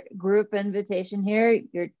your group invitation here,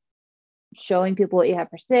 you're showing people what you have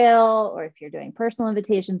for sale, or if you're doing personal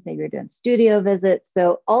invitations, maybe you're doing studio visits.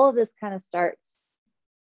 So all of this kind of starts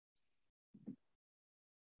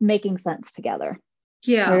making sense together.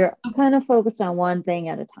 Yeah. Where you're kind of focused on one thing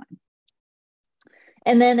at a time.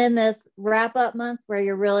 And then in this wrap up month where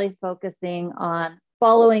you're really focusing on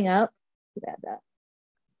following up,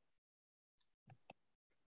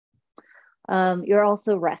 you're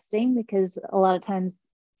also resting, because a lot of times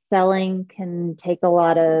selling can take a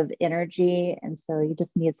lot of energy. And so you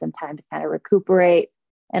just need some time to kind of recuperate.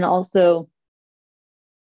 And also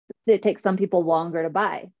it takes some people longer to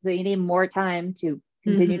buy. So you need more time to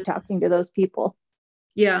continue talking to those people.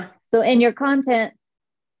 Yeah. So in your content,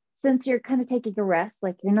 since you're kind of taking a rest,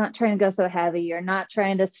 like you're not trying to go so heavy, you're not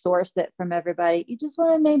trying to source it from everybody. You just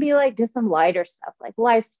want to maybe like do some lighter stuff like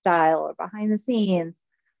lifestyle or behind the scenes.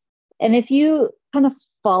 And if you kind of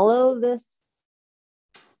follow this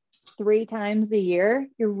 3 times a year,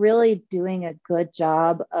 you're really doing a good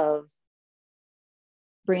job of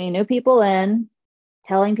bringing new people in,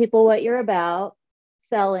 telling people what you're about,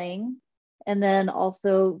 selling, and then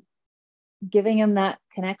also giving them that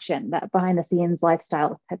connection, that behind the scenes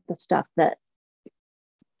lifestyle type of stuff that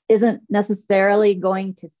isn't necessarily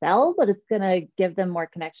going to sell, but it's going to give them more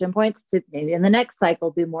connection points to maybe in the next cycle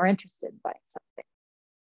be more interested in buying something.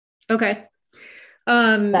 Okay.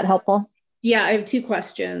 Is that helpful? Yeah, I have 2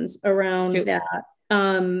 questions around that.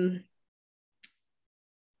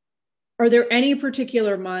 Are there any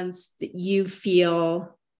particular months that you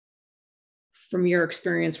feel, from your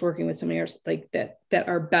experience working with somebody else, like that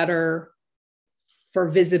are better for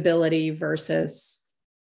visibility versus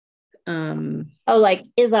like,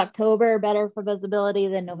 is October better for visibility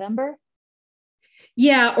than November?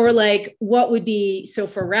 Yeah. Or like, what would be, so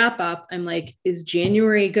for wrap up, I'm like, is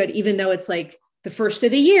January good, even though it's like the first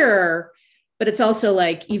of the year, but it's also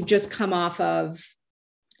like, you've just come off of,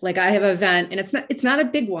 like, I have an event, and it's not a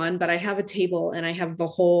big one, but I have a table and I have the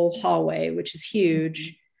whole hallway, which is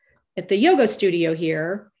huge, at the yoga studio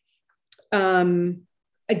here.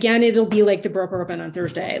 Again, it'll be like the broker open on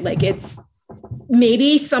Thursday. Like, it's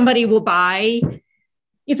maybe somebody will buy.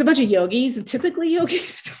 It's a bunch of yogis, and typically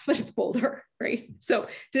yogis, but it's Boulder, right? So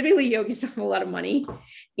typically yogis don't have a lot of money,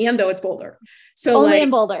 and though it's Boulder. So only like,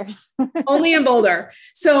 in Boulder. only in Boulder.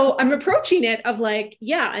 So I'm approaching it of like,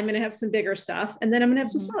 yeah, I'm going to have some bigger stuff. And then I'm going to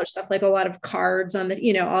have some smaller stuff, like a lot of cards on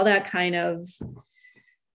the, all that kind of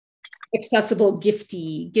accessible,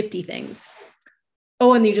 gifty things.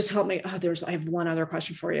 Oh, and you just helped me. I have one other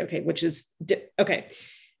question for you. Okay. Which is, okay.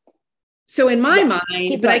 So in my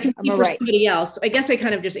mind, but I can see for somebody else, I guess I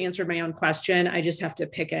kind of just answered my own question. I just have to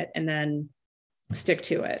pick it and then stick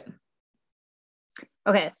to it.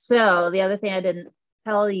 Okay. So the other thing I didn't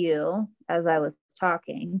tell you as I was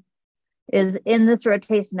talking is, in this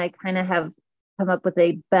rotation, I kind of have come up with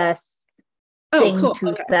a best thing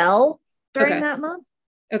to sell during that month.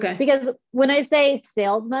 Okay. Because when I say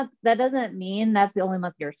sales month, that doesn't mean that's the only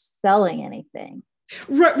month you're selling anything.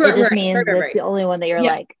 Right. It just means it's the only one that you're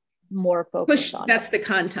like more focused on. That's the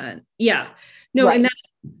content. Yeah. No, and that,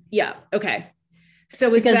 yeah. Okay. So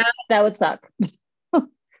because that would suck if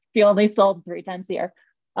you only sold 3 times a year.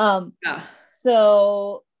 Yeah.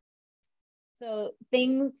 So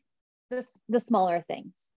things, the smaller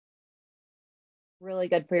things, really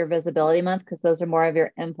good for your visibility month, because those are more of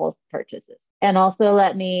your impulse purchases. And also,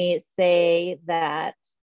 let me say that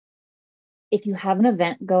if you have an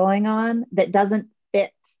event going on that doesn't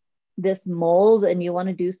fit this mold and you want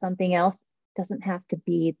to do something else, it doesn't have to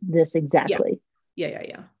be this exactly.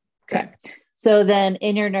 Yeah. Okay. So then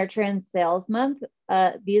in your nurture and sales month,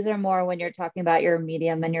 these are more when you're talking about your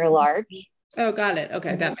medium and your large. Oh, got it.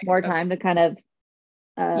 Okay. That makes more time to kind of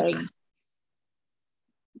a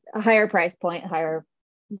higher price point,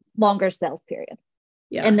 longer sales period.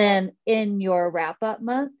 Yeah. And then in your wrap up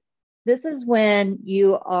month, this is when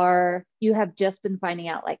you have just been finding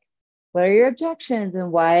out, like, what are your objections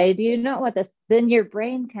and why do you not want this? Then your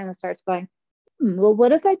brain kind of starts going, well,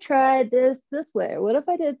 what if I tried this way? Or what if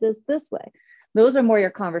I did this way? Those are more your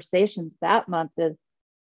conversations that month is,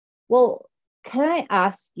 well, can I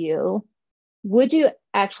ask you, would you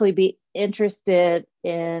actually be interested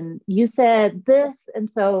in, you said this. And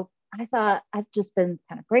so I thought, I've just been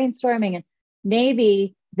kind of brainstorming, and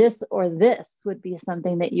maybe this or this would be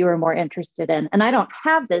something that you are more interested in. And I don't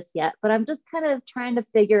have this yet, but I'm just kind of trying to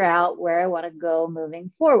figure out where I want to go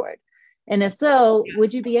moving forward. And if so,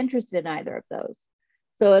 would you be interested in either of those?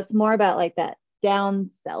 So it's more about like that down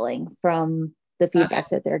selling from the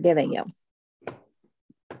feedback that they're giving you.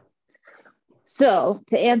 So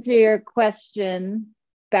to answer your question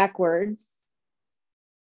backwards,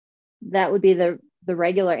 that would be the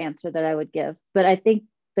regular answer that I would give. But I think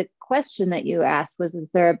the question that you asked was, is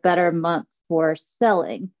there a better month for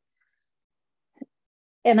selling?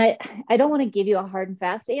 And I don't want to give you a hard and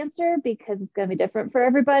fast answer because it's going to be different for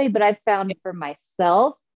everybody, but I've found for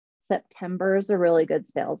myself, September is a really good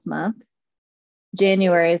sales month.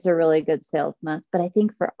 January is a really good sales month, but I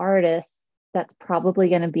think for artists, that's probably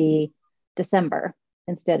going to be December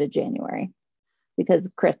instead of January because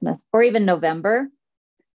of Christmas, or even November.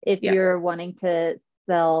 If you're wanting to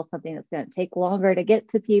sell something that's going to take longer to get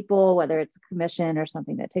to people, whether it's a commission or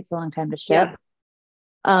something that takes a long time to ship.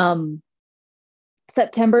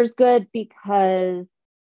 September's good because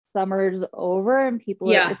summer's over and people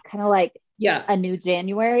are, it's kind of like a new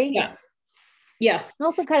January. And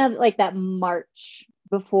also kind of like that March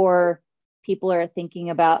before people are thinking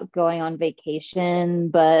about going on vacation,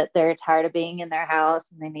 but they're tired of being in their house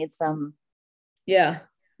and they need some, I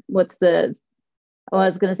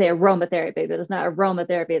was going to say aromatherapy, but it's not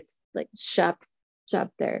aromatherapy. It's like shop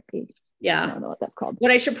therapy. I don't know what that's called.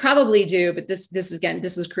 What I should probably do, but this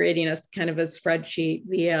is creating a kind of a spreadsheet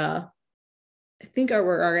via, I think our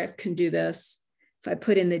RF can do this. If I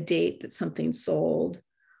put in the date that something sold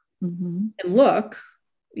and look,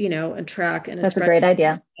 and track, and that's a great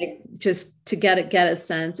idea. Like, just to get a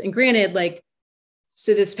sense. And granted, like,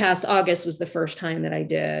 so this past August was the first time that I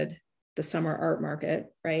did the summer art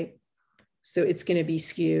market, right? So it's going to be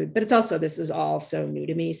skewed, but this is all so new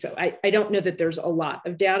to me. So I don't know that there's a lot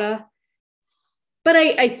of data, but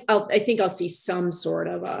I think I'll see some sort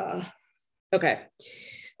of okay.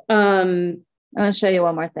 I'm going to show you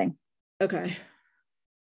one more thing. Okay.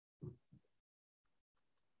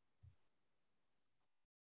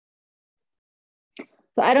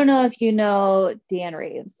 So I don't know if you know Dan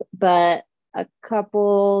Reeves, but a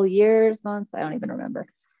couple months, I don't even remember,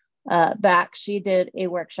 back, she did a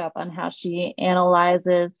workshop on how she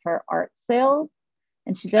analyzes her art sales.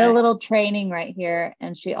 And she did a little training right here.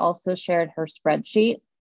 And she also shared her spreadsheet.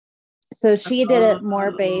 So she did it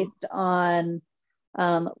more based on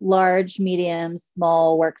large, medium,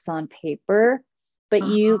 small works on paper. But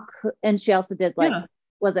you could, and she also did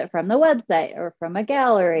was it from the website or from a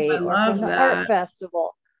gallery or from the art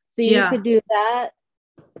festival? So you could do that.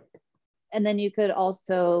 And then you could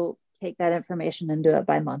also take that information and do it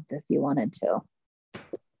by month if you wanted to.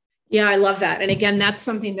 Yeah, I love that. And again, that's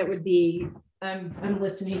something that would be, I'm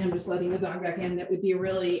listening, I'm just letting the dog back in. That would be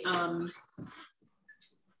really,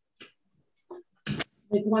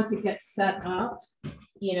 like once it gets set up,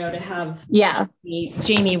 to have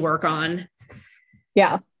Jamie work on.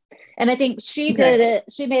 Yeah. And I think she did it.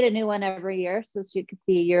 She made a new one every year. So she could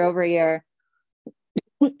see year over year,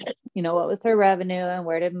 what was her revenue and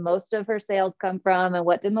where did most of her sales come from? And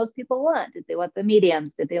what did most people want? Did they want the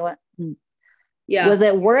mediums? Did they want, was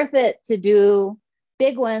it worth it to do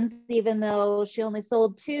big ones, even though she only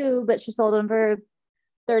sold 2, but she sold them for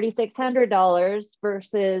 $3,600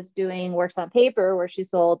 versus doing works on paper where she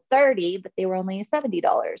sold 30, but they were only $70.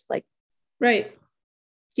 Like, right.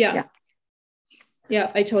 Yeah,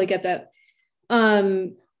 I totally get that.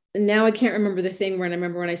 Now I can't remember the thing when I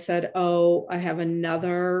remember when I said, I have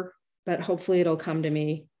another, but hopefully it'll come to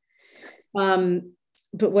me. But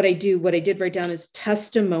what I did write down is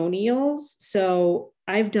testimonials. So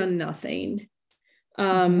I've done nothing.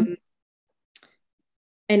 And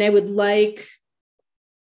I would like,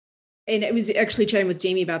 and I was actually chatting with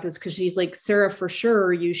Jamie about this because she's like, Sarah, for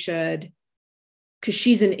sure you should, because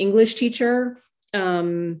she's an English teacher.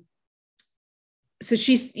 So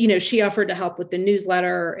she's, she offered to help with the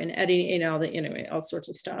newsletter and editing, all sorts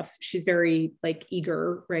of stuff. She's very like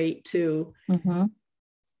eager, right, to,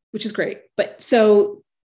 which is great. But so,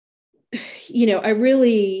 I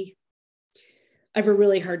have a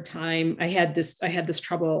really hard time. I had this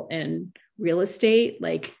trouble in real estate.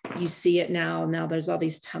 Like you see it now there's all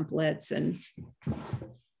these templates and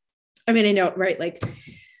I mean, I know, right? Like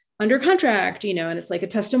under contract, and it's like a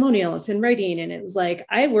testimonial, it's in writing. And it was like,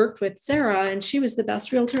 I worked with Sarah and she was the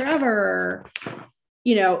best realtor ever,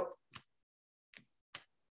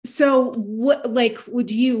 So what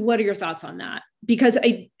are your thoughts on that? Because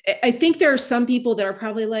I think there are some people that are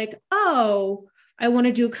probably like, I want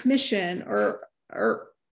to do a commission or,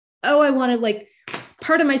 I want to, like,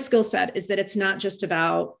 part of my skill set is that it's not just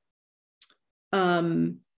about,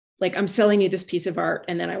 like I'm selling you this piece of art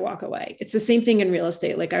and then I walk away. It's the same thing in real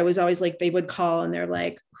estate. Like I was always like, they would call and they're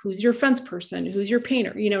like, who's your fence person? Who's your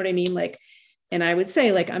painter? You know what I mean? Like, and I would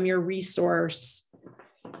say like, I'm your resource,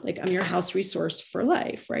 like I'm your house resource for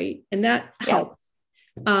life. Right. And that helped.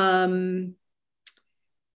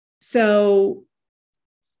 So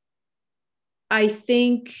I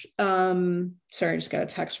think, sorry, I just got a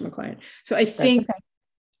text from a client. So I think,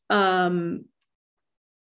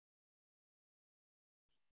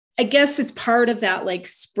 I guess it's part of that, like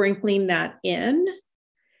sprinkling that in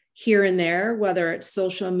here and there, whether it's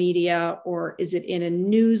social media or is it in a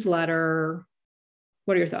newsletter?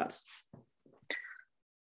 What are your thoughts?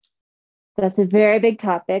 That's a very big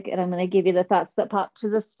topic, and I'm going to give you the thoughts that pop to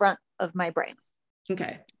the front of my brain.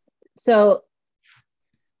 Okay. So,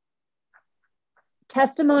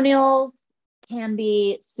 testimonials can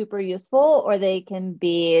be super useful, or they can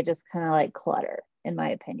be just kind of like clutter, in my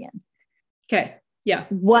opinion. Okay. Yeah.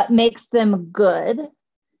 What makes them good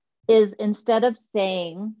is, instead of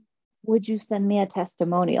saying, would you send me a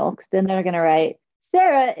testimonial? Because then they're going to write,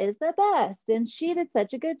 Sarah is the best and she did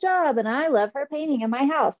such a good job and I love her painting in my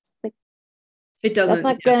house. Like, it doesn't, that's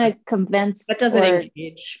not going to convince. That doesn't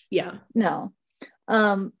engage. Yeah. No.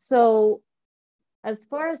 So as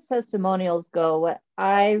far as testimonials go, what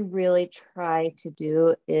I really try to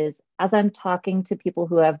do is, as I'm talking to people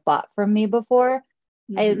who have bought from me before,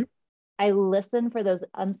 Mhm. I listen for those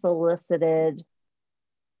unsolicited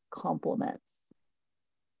compliments.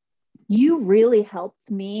 You really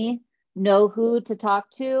helped me know who to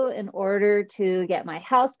talk to in order to get my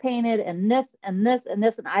house painted, and this and this and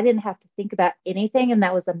this, and I didn't have to think about anything, and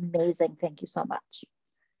that was amazing. Thank you so much.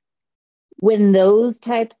 When those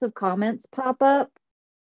types of comments pop up,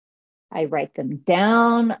 I write them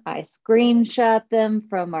down, I screenshot them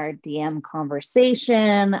from our DM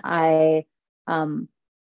conversation.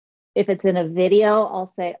 If it's in a video, I'll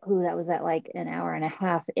say, oh, that was at like an hour and a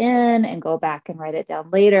half in, and go back and write it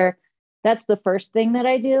down later. That's the first thing that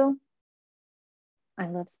I do. I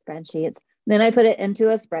love spreadsheets. Then I put it into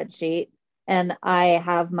a spreadsheet, and I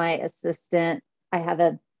have my assistant, I have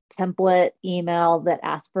a template email that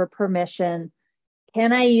asks for permission.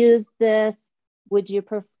 Can I use this? Would you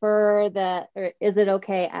prefer that, or is it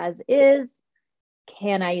okay as is?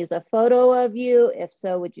 Can I use a photo of you? If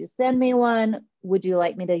so, would you send me one? Would you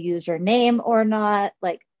like me to use your name or not?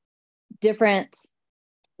 Like, different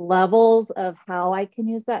levels of how I can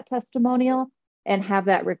use that testimonial and have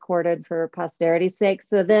that recorded for posterity's sake.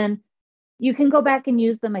 So then you can go back and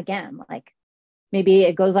use them again. Like, maybe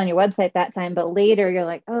it goes on your website that time, but later you're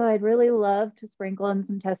like, oh, I'd really love to sprinkle in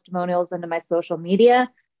some testimonials into my social media.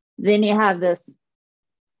 Then you have this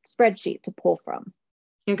spreadsheet to pull from.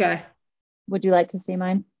 Okay. Would you like to see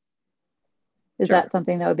mine? Is Sure. that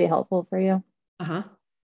something that would be helpful for you? Uh-huh.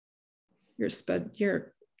 Your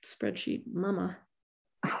spreadsheet mama.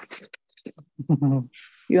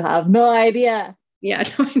 You have no idea. Yeah.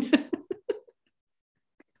 No, I know.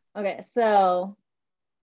 Okay, so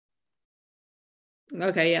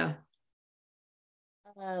Okay, yeah.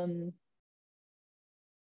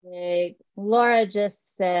 like Laura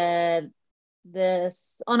just said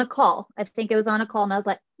this on a call. I think it was on a call, and I was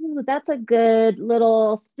like, ooh, that's a good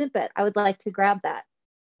little snippet. I would like to grab that.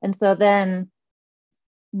 And so then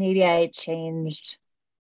maybe I changed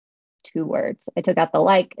 2 words. I took out the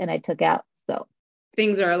like and I took out so.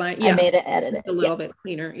 Things are aligned. Yeah. I made it edit Just it. a little bit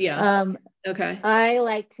cleaner. Yeah. Okay. I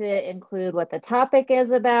like to include what the topic is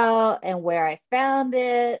about and where I found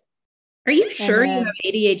it. Are you sure you have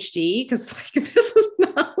ADHD? Because like this is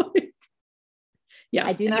not like, yeah.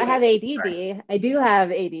 I do not have ADD. Sorry. I do have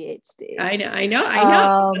ADHD. I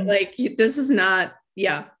know. Like this is not,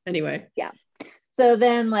 yeah. Anyway. Yeah. So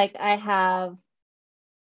then like I have,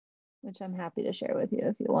 which I'm happy to share with you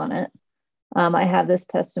if you want it. I have this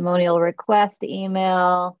testimonial request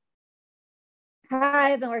email.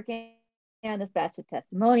 Hi, I've been working on this batch of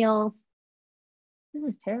testimonials.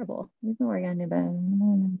 This is terrible. We've been working on new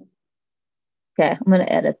batch. Okay, I'm going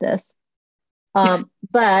to edit this.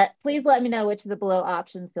 But please let me know which of the below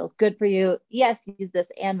options feels good for you. Yes, use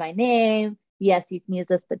this and my name. Yes, you can use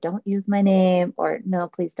this, but don't use my name. Or no,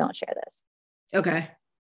 please don't share this. Okay.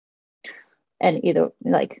 And either,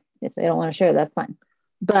 like, if they don't want to share, that's fine.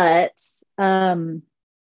 But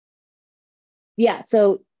yeah,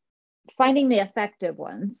 so finding the effective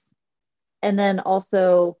ones and then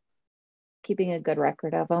also keeping a good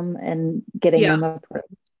record of them and getting them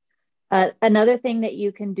approved. Another thing that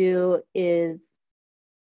you can do is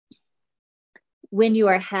when you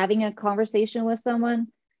are having a conversation with someone,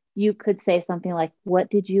 you could say something like,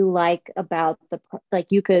 what did you like about like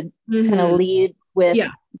you could kind of lead with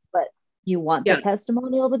what you want the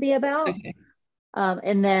testimonial to be about. Okay.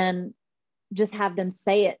 And then just have them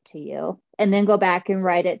say it to you and then go back and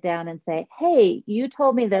write it down and say, hey, you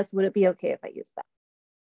told me this. Would it be okay if I use that?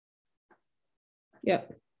 Yeah.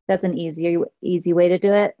 That's an easy way to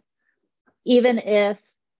do it. Even if,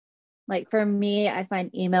 like for me, I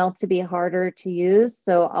find email to be harder to use.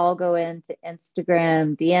 So I'll go into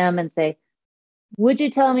Instagram DM and say, would you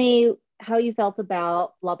tell me how you felt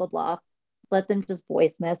about blah, blah, blah? Let them just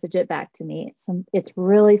voice message it back to me. It's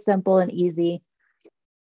really simple and easy.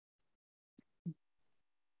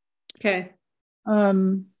 Okay.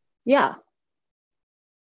 Yeah.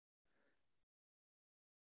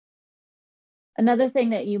 Another thing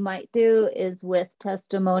that you might do is with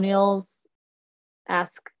testimonials,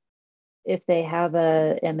 ask if they have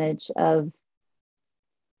a image of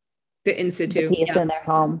The in the situ. piece Yeah. in their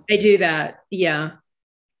home. I do that. Yeah.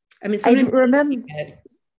 I mean, I sometimes remember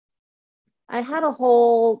I had a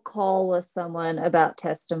whole call with someone about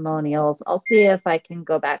testimonials. I'll see if I can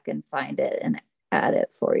go back and find it and add it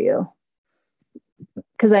for you.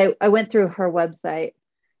 Because I went through her website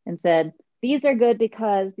and said, these are good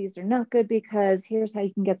because these are not good because here's how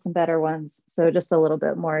you can get some better ones. So just a little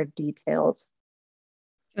bit more detailed.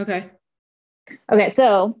 Okay. Okay,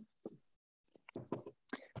 so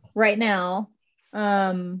right now,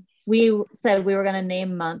 we said we were going to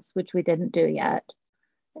name months, which we didn't do yet.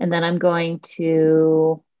 And then I was going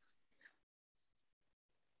to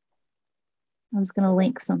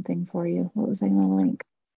link something for you. What was I going to link?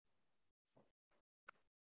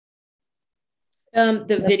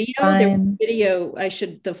 The video,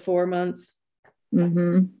 the 4-month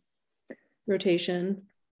rotation.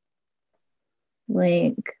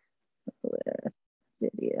 Link with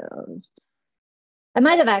videos. I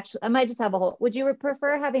might just have a whole, would you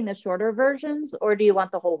prefer having the shorter versions or do you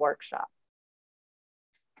want the whole workshop?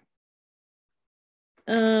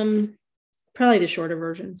 Probably the shorter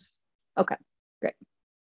versions. Okay, great.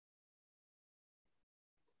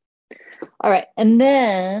 All right, and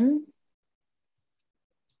then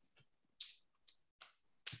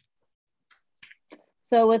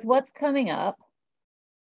so with what's coming up,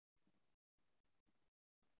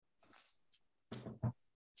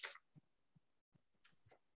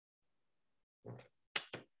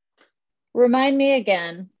 remind me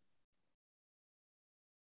again,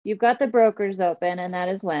 you've got the brokers open and that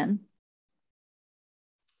is when?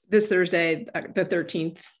 This Thursday, the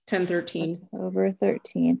 13th, 10/13. October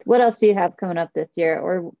 13th. What else do you have coming up this year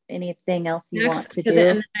or anything else you want to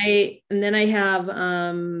do? And then I have,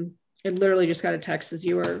 I literally just got a text as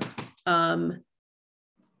you were,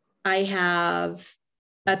 I have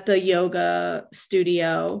at the yoga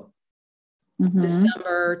studio,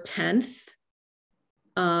 December 10th,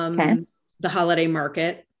 the holiday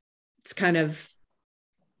market. It's kind of,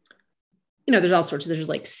 there's all sorts of, there's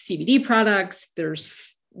like CBD products,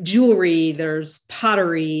 there's jewelry, there's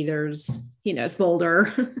pottery, there's, it's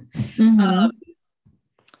Boulder,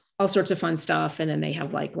 all sorts of fun stuff. And then they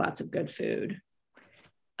have like lots of good food.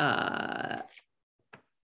 And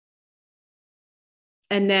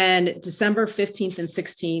then December 15th and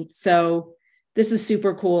 16th. So this is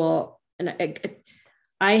super cool. And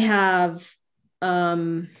I have,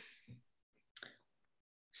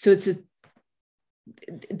 so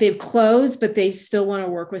they've closed, but they still want to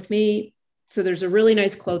work with me. So there's a really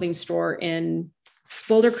nice clothing store in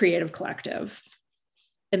Boulder Creative Collective,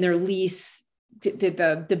 and their lease,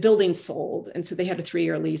 the building sold. And so they had a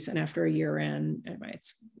 3-year lease, and after a year in, anyway,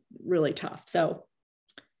 it's really tough. So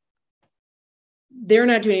they're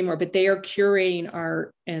not doing anymore, but they are curating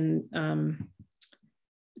art, and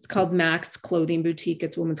it's called Max Clothing Boutique.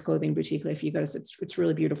 It's women's clothing boutique. If you guys, it's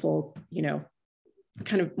really beautiful,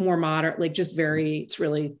 kind of more modern, like just it's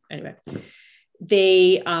really, anyway.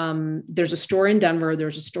 There's a store in Denver,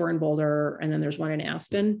 there's a store in Boulder, and then there's one in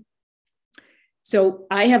Aspen. So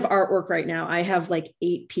I have artwork right now. I have like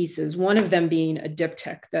 8 pieces, one of them being a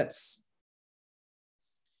diptych that's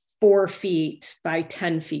 4 feet by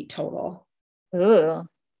 10 feet total. Ooh.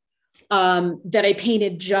 That I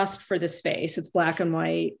painted just for the space. It's black and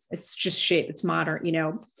white. It's just shape. It's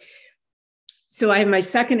modern, So I have my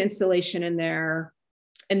second installation in there,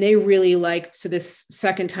 and they really liked. So this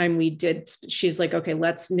second time she's like, okay,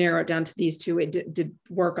 let's narrow it down to these 2. It did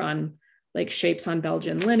work on like shapes on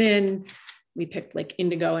Belgian linen. We picked like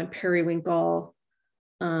indigo and periwinkle.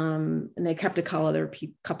 And they kept a couple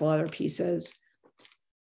other pieces.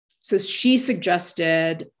 So she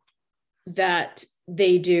suggested that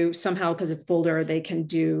they do somehow, because it's Boulder, they can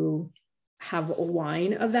have a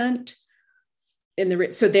wine event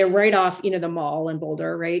so they're right off, the mall in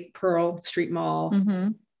Boulder, right? Pearl Street Mall.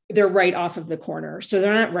 They're right off of the corner. So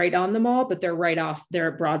they're not right on the mall, but they're right off.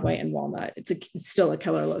 They're at Broadway and Walnut. It's still a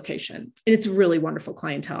killer location. And it's a really wonderful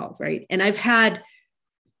clientele, right? And and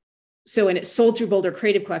it's sold through Boulder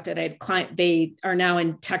Creative Collective. I had they are now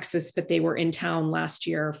in Texas, but they were in town last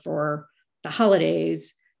year for the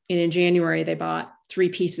holidays. And in January, they bought 3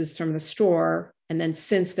 pieces from the store. And then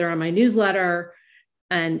since they're on my newsletter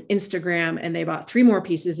and Instagram, and they bought 3 more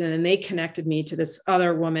pieces, and then they connected me to this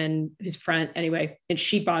other woman who's friend anyway, and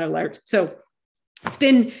she bought a large. So it's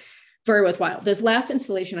been very worthwhile. This last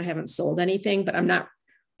installation, I haven't sold anything, but I'm not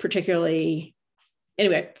particularly,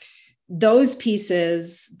 anyway, those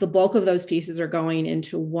pieces, the bulk of those pieces are going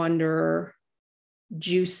into Wonder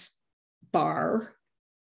Juice Bar.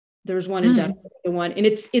 There's one in Denver, the one, and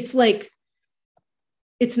it's like,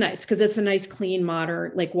 it's nice because it's a nice, clean,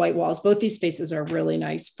 modern, like white walls. Both these spaces are really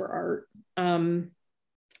nice for art. And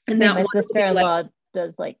that my sister-in-law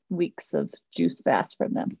does like weeks of juice baths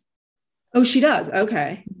from them. Oh, she does.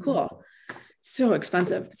 Okay, cool. So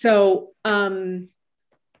expensive. So, and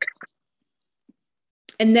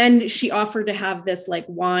then she offered to have this like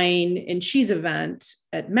wine and cheese event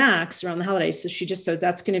at Max around the holidays. So she just said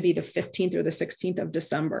that's going to be the 15th or the 16th of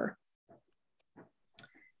December.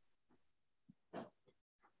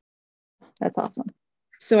 That's awesome.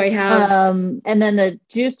 So I have, and then the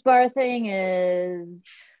juice bar thing is.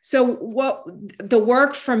 So what the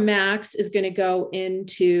work from Max is going to go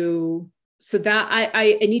into, so that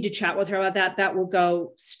I need to chat with her about that. That will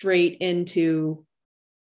go straight into,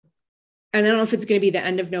 and I don't know if it's going to be the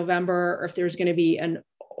end of November or if there's going to be an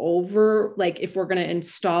over, like if we're going to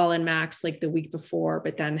install in Max like the week before,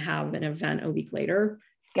 but then have an event a week later.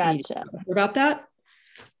 Gotcha. About that.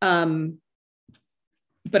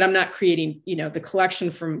 But I'm not creating, the collection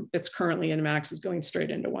from that's currently in Max is going straight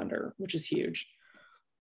into Wonder, which is huge.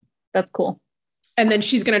 That's cool. And then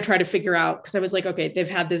she's going to try to figure out, because I was like, okay, they've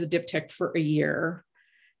had this diptych for a year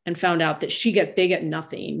and found out that they get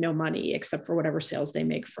nothing, no money, except for whatever sales they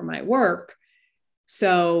make from my work.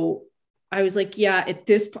 So I was like, yeah, at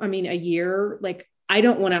this, a year, like, I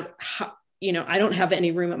don't want to, I don't have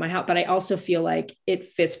any room at my house, but I also feel like it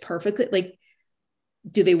fits perfectly. Like,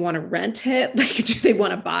 do they want to rent it? Like, do they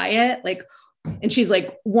want to buy it? Like, and she's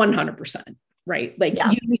like 100%, right? Like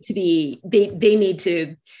you need to be, they need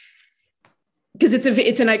to, because it's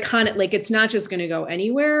an iconic, like, it's not just going to go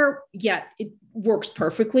anywhere yet. It works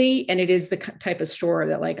perfectly. And it is the type of store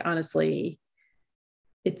that, like, honestly,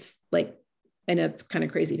 it's like, and it's kind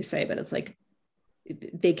of crazy to say, but it's like,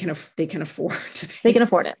 they can afford to pay. They can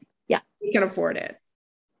afford it. Yeah. They can afford it.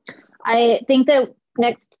 I think that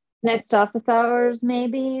next office hours,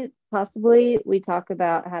 maybe, possibly, we talk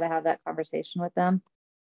about how to have that conversation with them.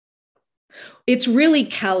 It's really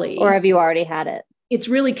Kelly. Or have you already had it? It's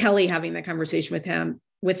really Kelly having that conversation with him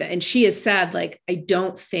and she has said, like, I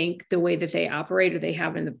don't think the way that they operate or they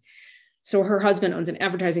have so her husband owns an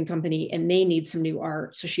advertising company and they need some new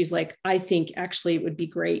art. So she's like, I think actually it would be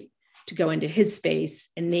great to go into his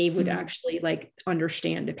space and they would actually like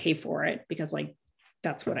understand to pay for it because, like,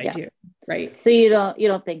 that's what I do. Right. So you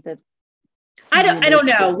don't think that. I don't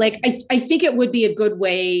know. Like, I think it would be a good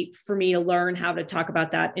way for me to learn how to talk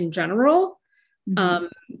about that in general.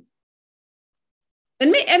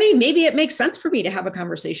 And maybe it makes sense for me to have a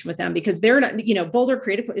conversation with them because they're not, Boulder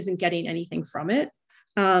Creative isn't getting anything from it.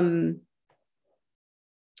 And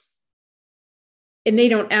they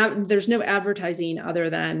don't there's no advertising other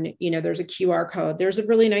than, there's a QR code. There's a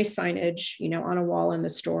really nice signage, on a wall in the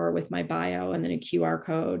store with my bio and then a QR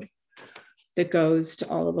code that goes to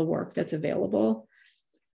all of the work that's available.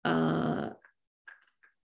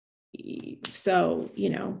 So,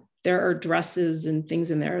 there are dresses and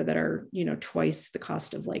things in there that are, twice the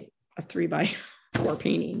cost of like a 3x4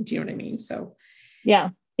 painting. Do you know what I mean? So yeah,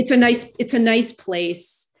 it's a nice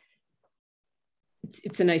place.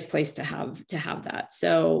 It's a nice place to have that.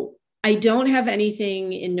 So I don't have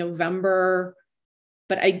anything in November,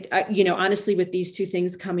 but I honestly, with these two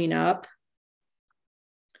things coming up,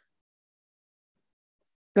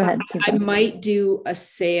 go ahead. I might do a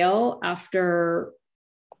sale after.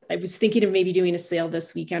 I was thinking of maybe doing a sale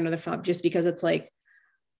this weekend or the fall, just because it's like,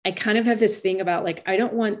 I kind of have this thing about like, I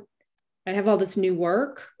have all this new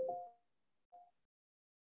work.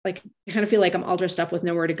 Like, I kind of feel like I'm all dressed up with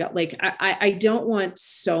nowhere to go. Like, I don't want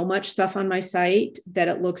so much stuff on my site that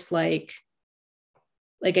it looks like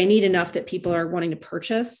I need enough that people are wanting to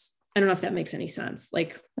purchase. I don't know if that makes any sense.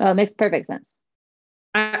 Like, it makes perfect sense.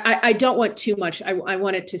 I don't want too much. I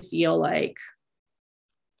want it to feel like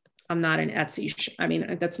I'm not an Etsy. I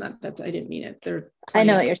didn't mean it. I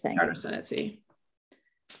know what you're saying. Artists on Etsy.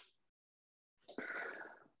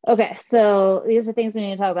 Okay, so these are things we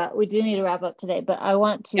need to talk about. We do need to wrap up today, but I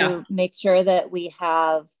want to make sure that we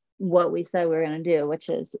have what we said we were going to do, which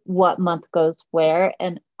is what month goes where.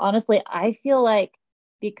 And honestly, I feel like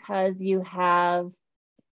because you have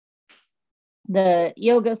the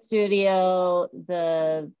yoga studio,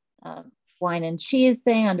 the wine and cheese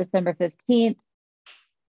thing on December 15th,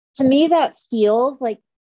 to me, that feels like,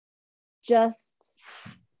 just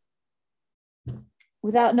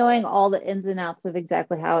without knowing all the ins and outs of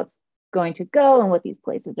exactly how it's going to go and what these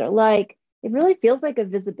places are like, it really feels like a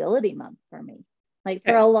visibility month for me. Like,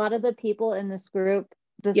 for a lot of the people in this group,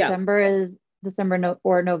 December is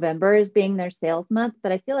or November as being their sales month,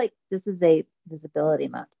 but I feel like this is a visibility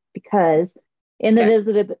month because in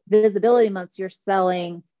the visibility months, you're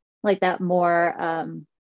selling like that more, I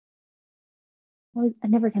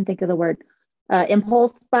never can think of the word,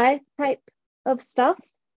 impulse buy type of stuff,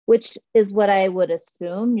 which is what I would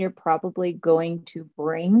assume you're probably going to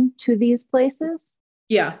bring to these places.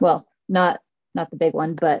 Yeah. Well, not the big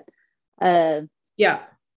one, but yeah.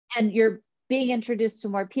 And you're being introduced to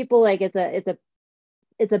more people. Like it's a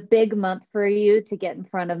big month for you to get in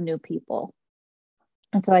front of new people.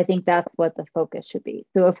 And so I think that's what the focus should be.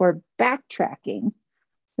 So if we're backtracking,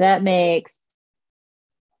 that makes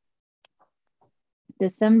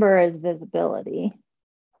December is visibility.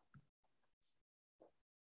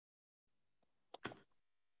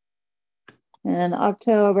 And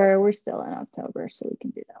October, we're still in October, so we can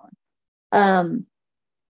do that one.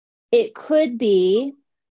 It could be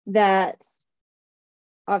that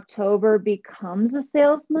October becomes a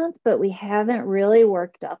sales month, but we haven't really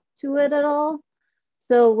worked up to it at all.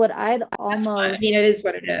 So what I'd almost, I mean, it is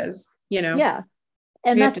what it is, you know? Yeah.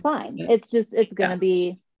 And that's fine. It's just, it's going to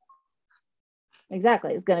be,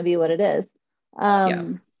 exactly. It's going to be what it is.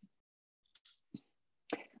 But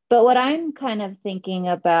what I'm kind of thinking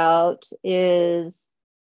about is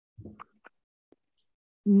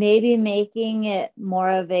maybe making it more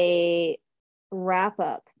of a wrap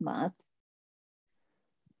up month.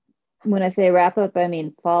 When I say wrap up, I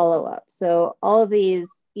mean follow up. So all of these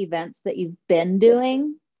events that you've been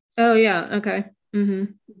doing. Oh, yeah. Okay. Mm-hmm.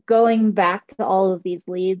 Going back to all of these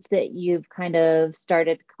leads that you've kind of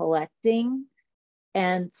started collecting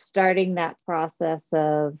and starting that process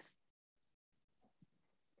of,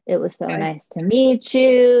 it was so nice to meet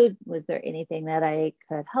you. Was there anything that I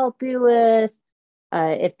could help you with?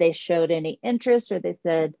 If they showed any interest or they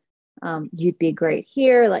said, you'd be great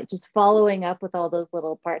here, like just following up with all those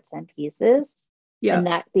little parts and pieces. Yeah. And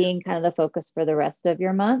that being kind of the focus for the rest of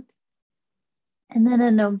your month. And then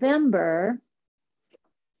in November,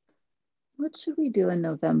 what should we do in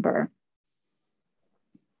November?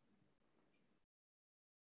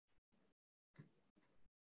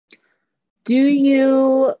 Do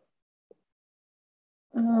you,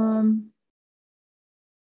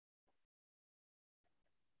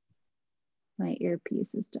 my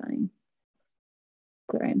earpiece is dying.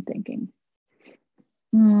 Clear, I'm thinking.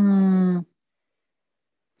 And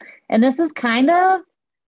this is kind of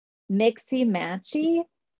mixy matchy,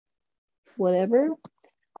 whatever.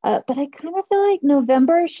 But I kind of feel like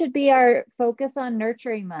November should be our focus on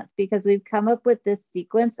nurturing month because we've come up with this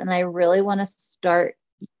sequence and I really want to start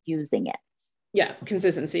using it. Yeah,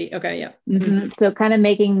 consistency. Okay, yeah. Mm-hmm. So kind of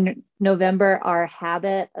making November our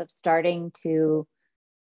habit of starting to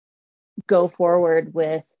go forward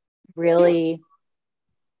with really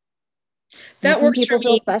that works people for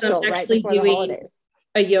feel me. special right before the holidays.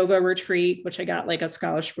 A yoga retreat, which I got like a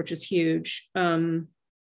scholarship, which is huge, from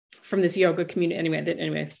this yoga community.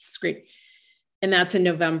 Anyway, it's great. And that's in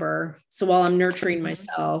November. So while I'm nurturing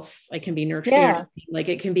myself, I can be nurturing. Yeah. Like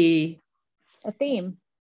it can be a theme.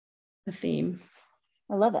 A theme.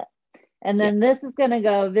 I love it. And then this is going to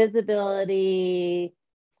go visibility,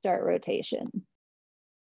 start rotation.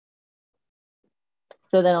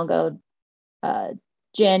 So then I'll go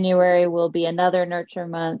January will be another nurture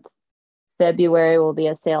month. February will be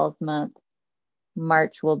a sales month.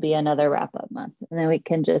 March will be another wrap up month. And then we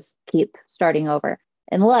can just keep starting over.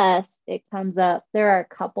 Unless it comes up, there are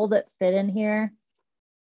a couple that fit in here.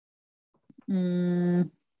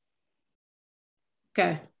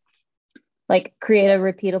 Okay. Like create a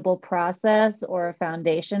repeatable process or a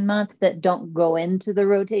foundation month that don't go into the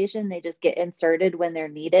rotation. They just get inserted when they're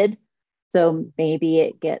needed. So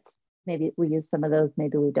maybe we use some of those,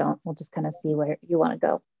 maybe we don't. We'll just kind of see where you want to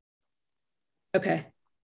go. Okay.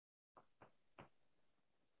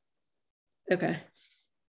 Okay.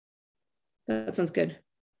 That sounds good.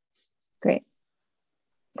 Great.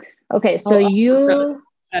 Okay, so you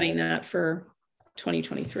setting that for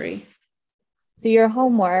 2023. So your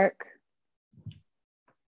homework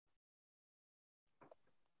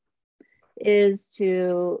is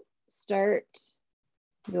to start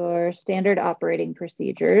your standard operating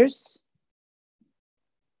procedures.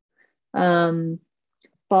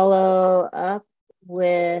 Follow up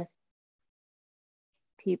with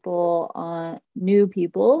new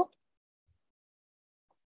people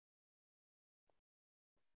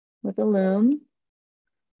with a Loom,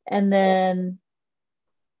 and then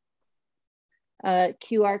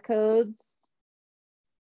QR codes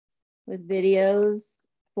with videos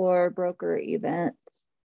for broker event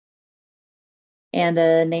and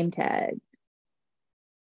a name tag.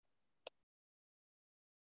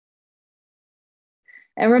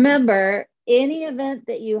 And remember, any event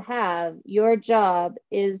that you have, your job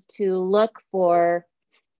is to look for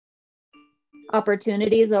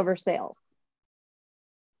opportunities over sales.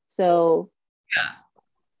 So Yeah.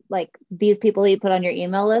 like these people you put on your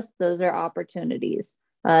email list, those are opportunities.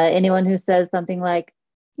 Anyone who says something like,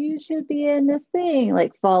 you should be in this thing,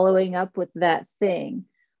 like following up with that thing,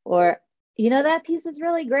 or, that piece is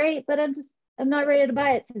really great, but I'm not ready to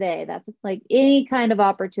buy it today. That's like any kind of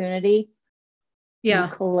opportunity. Yeah.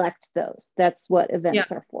 You collect those. That's what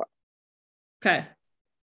events are for. Okay.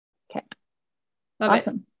 Okay. Love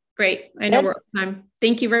awesome. It. Great. I know we're out of time.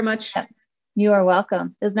 Thank you very much. Yeah. You are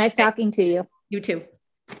welcome. It was nice talking to you. You too.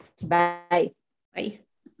 Bye. Bye.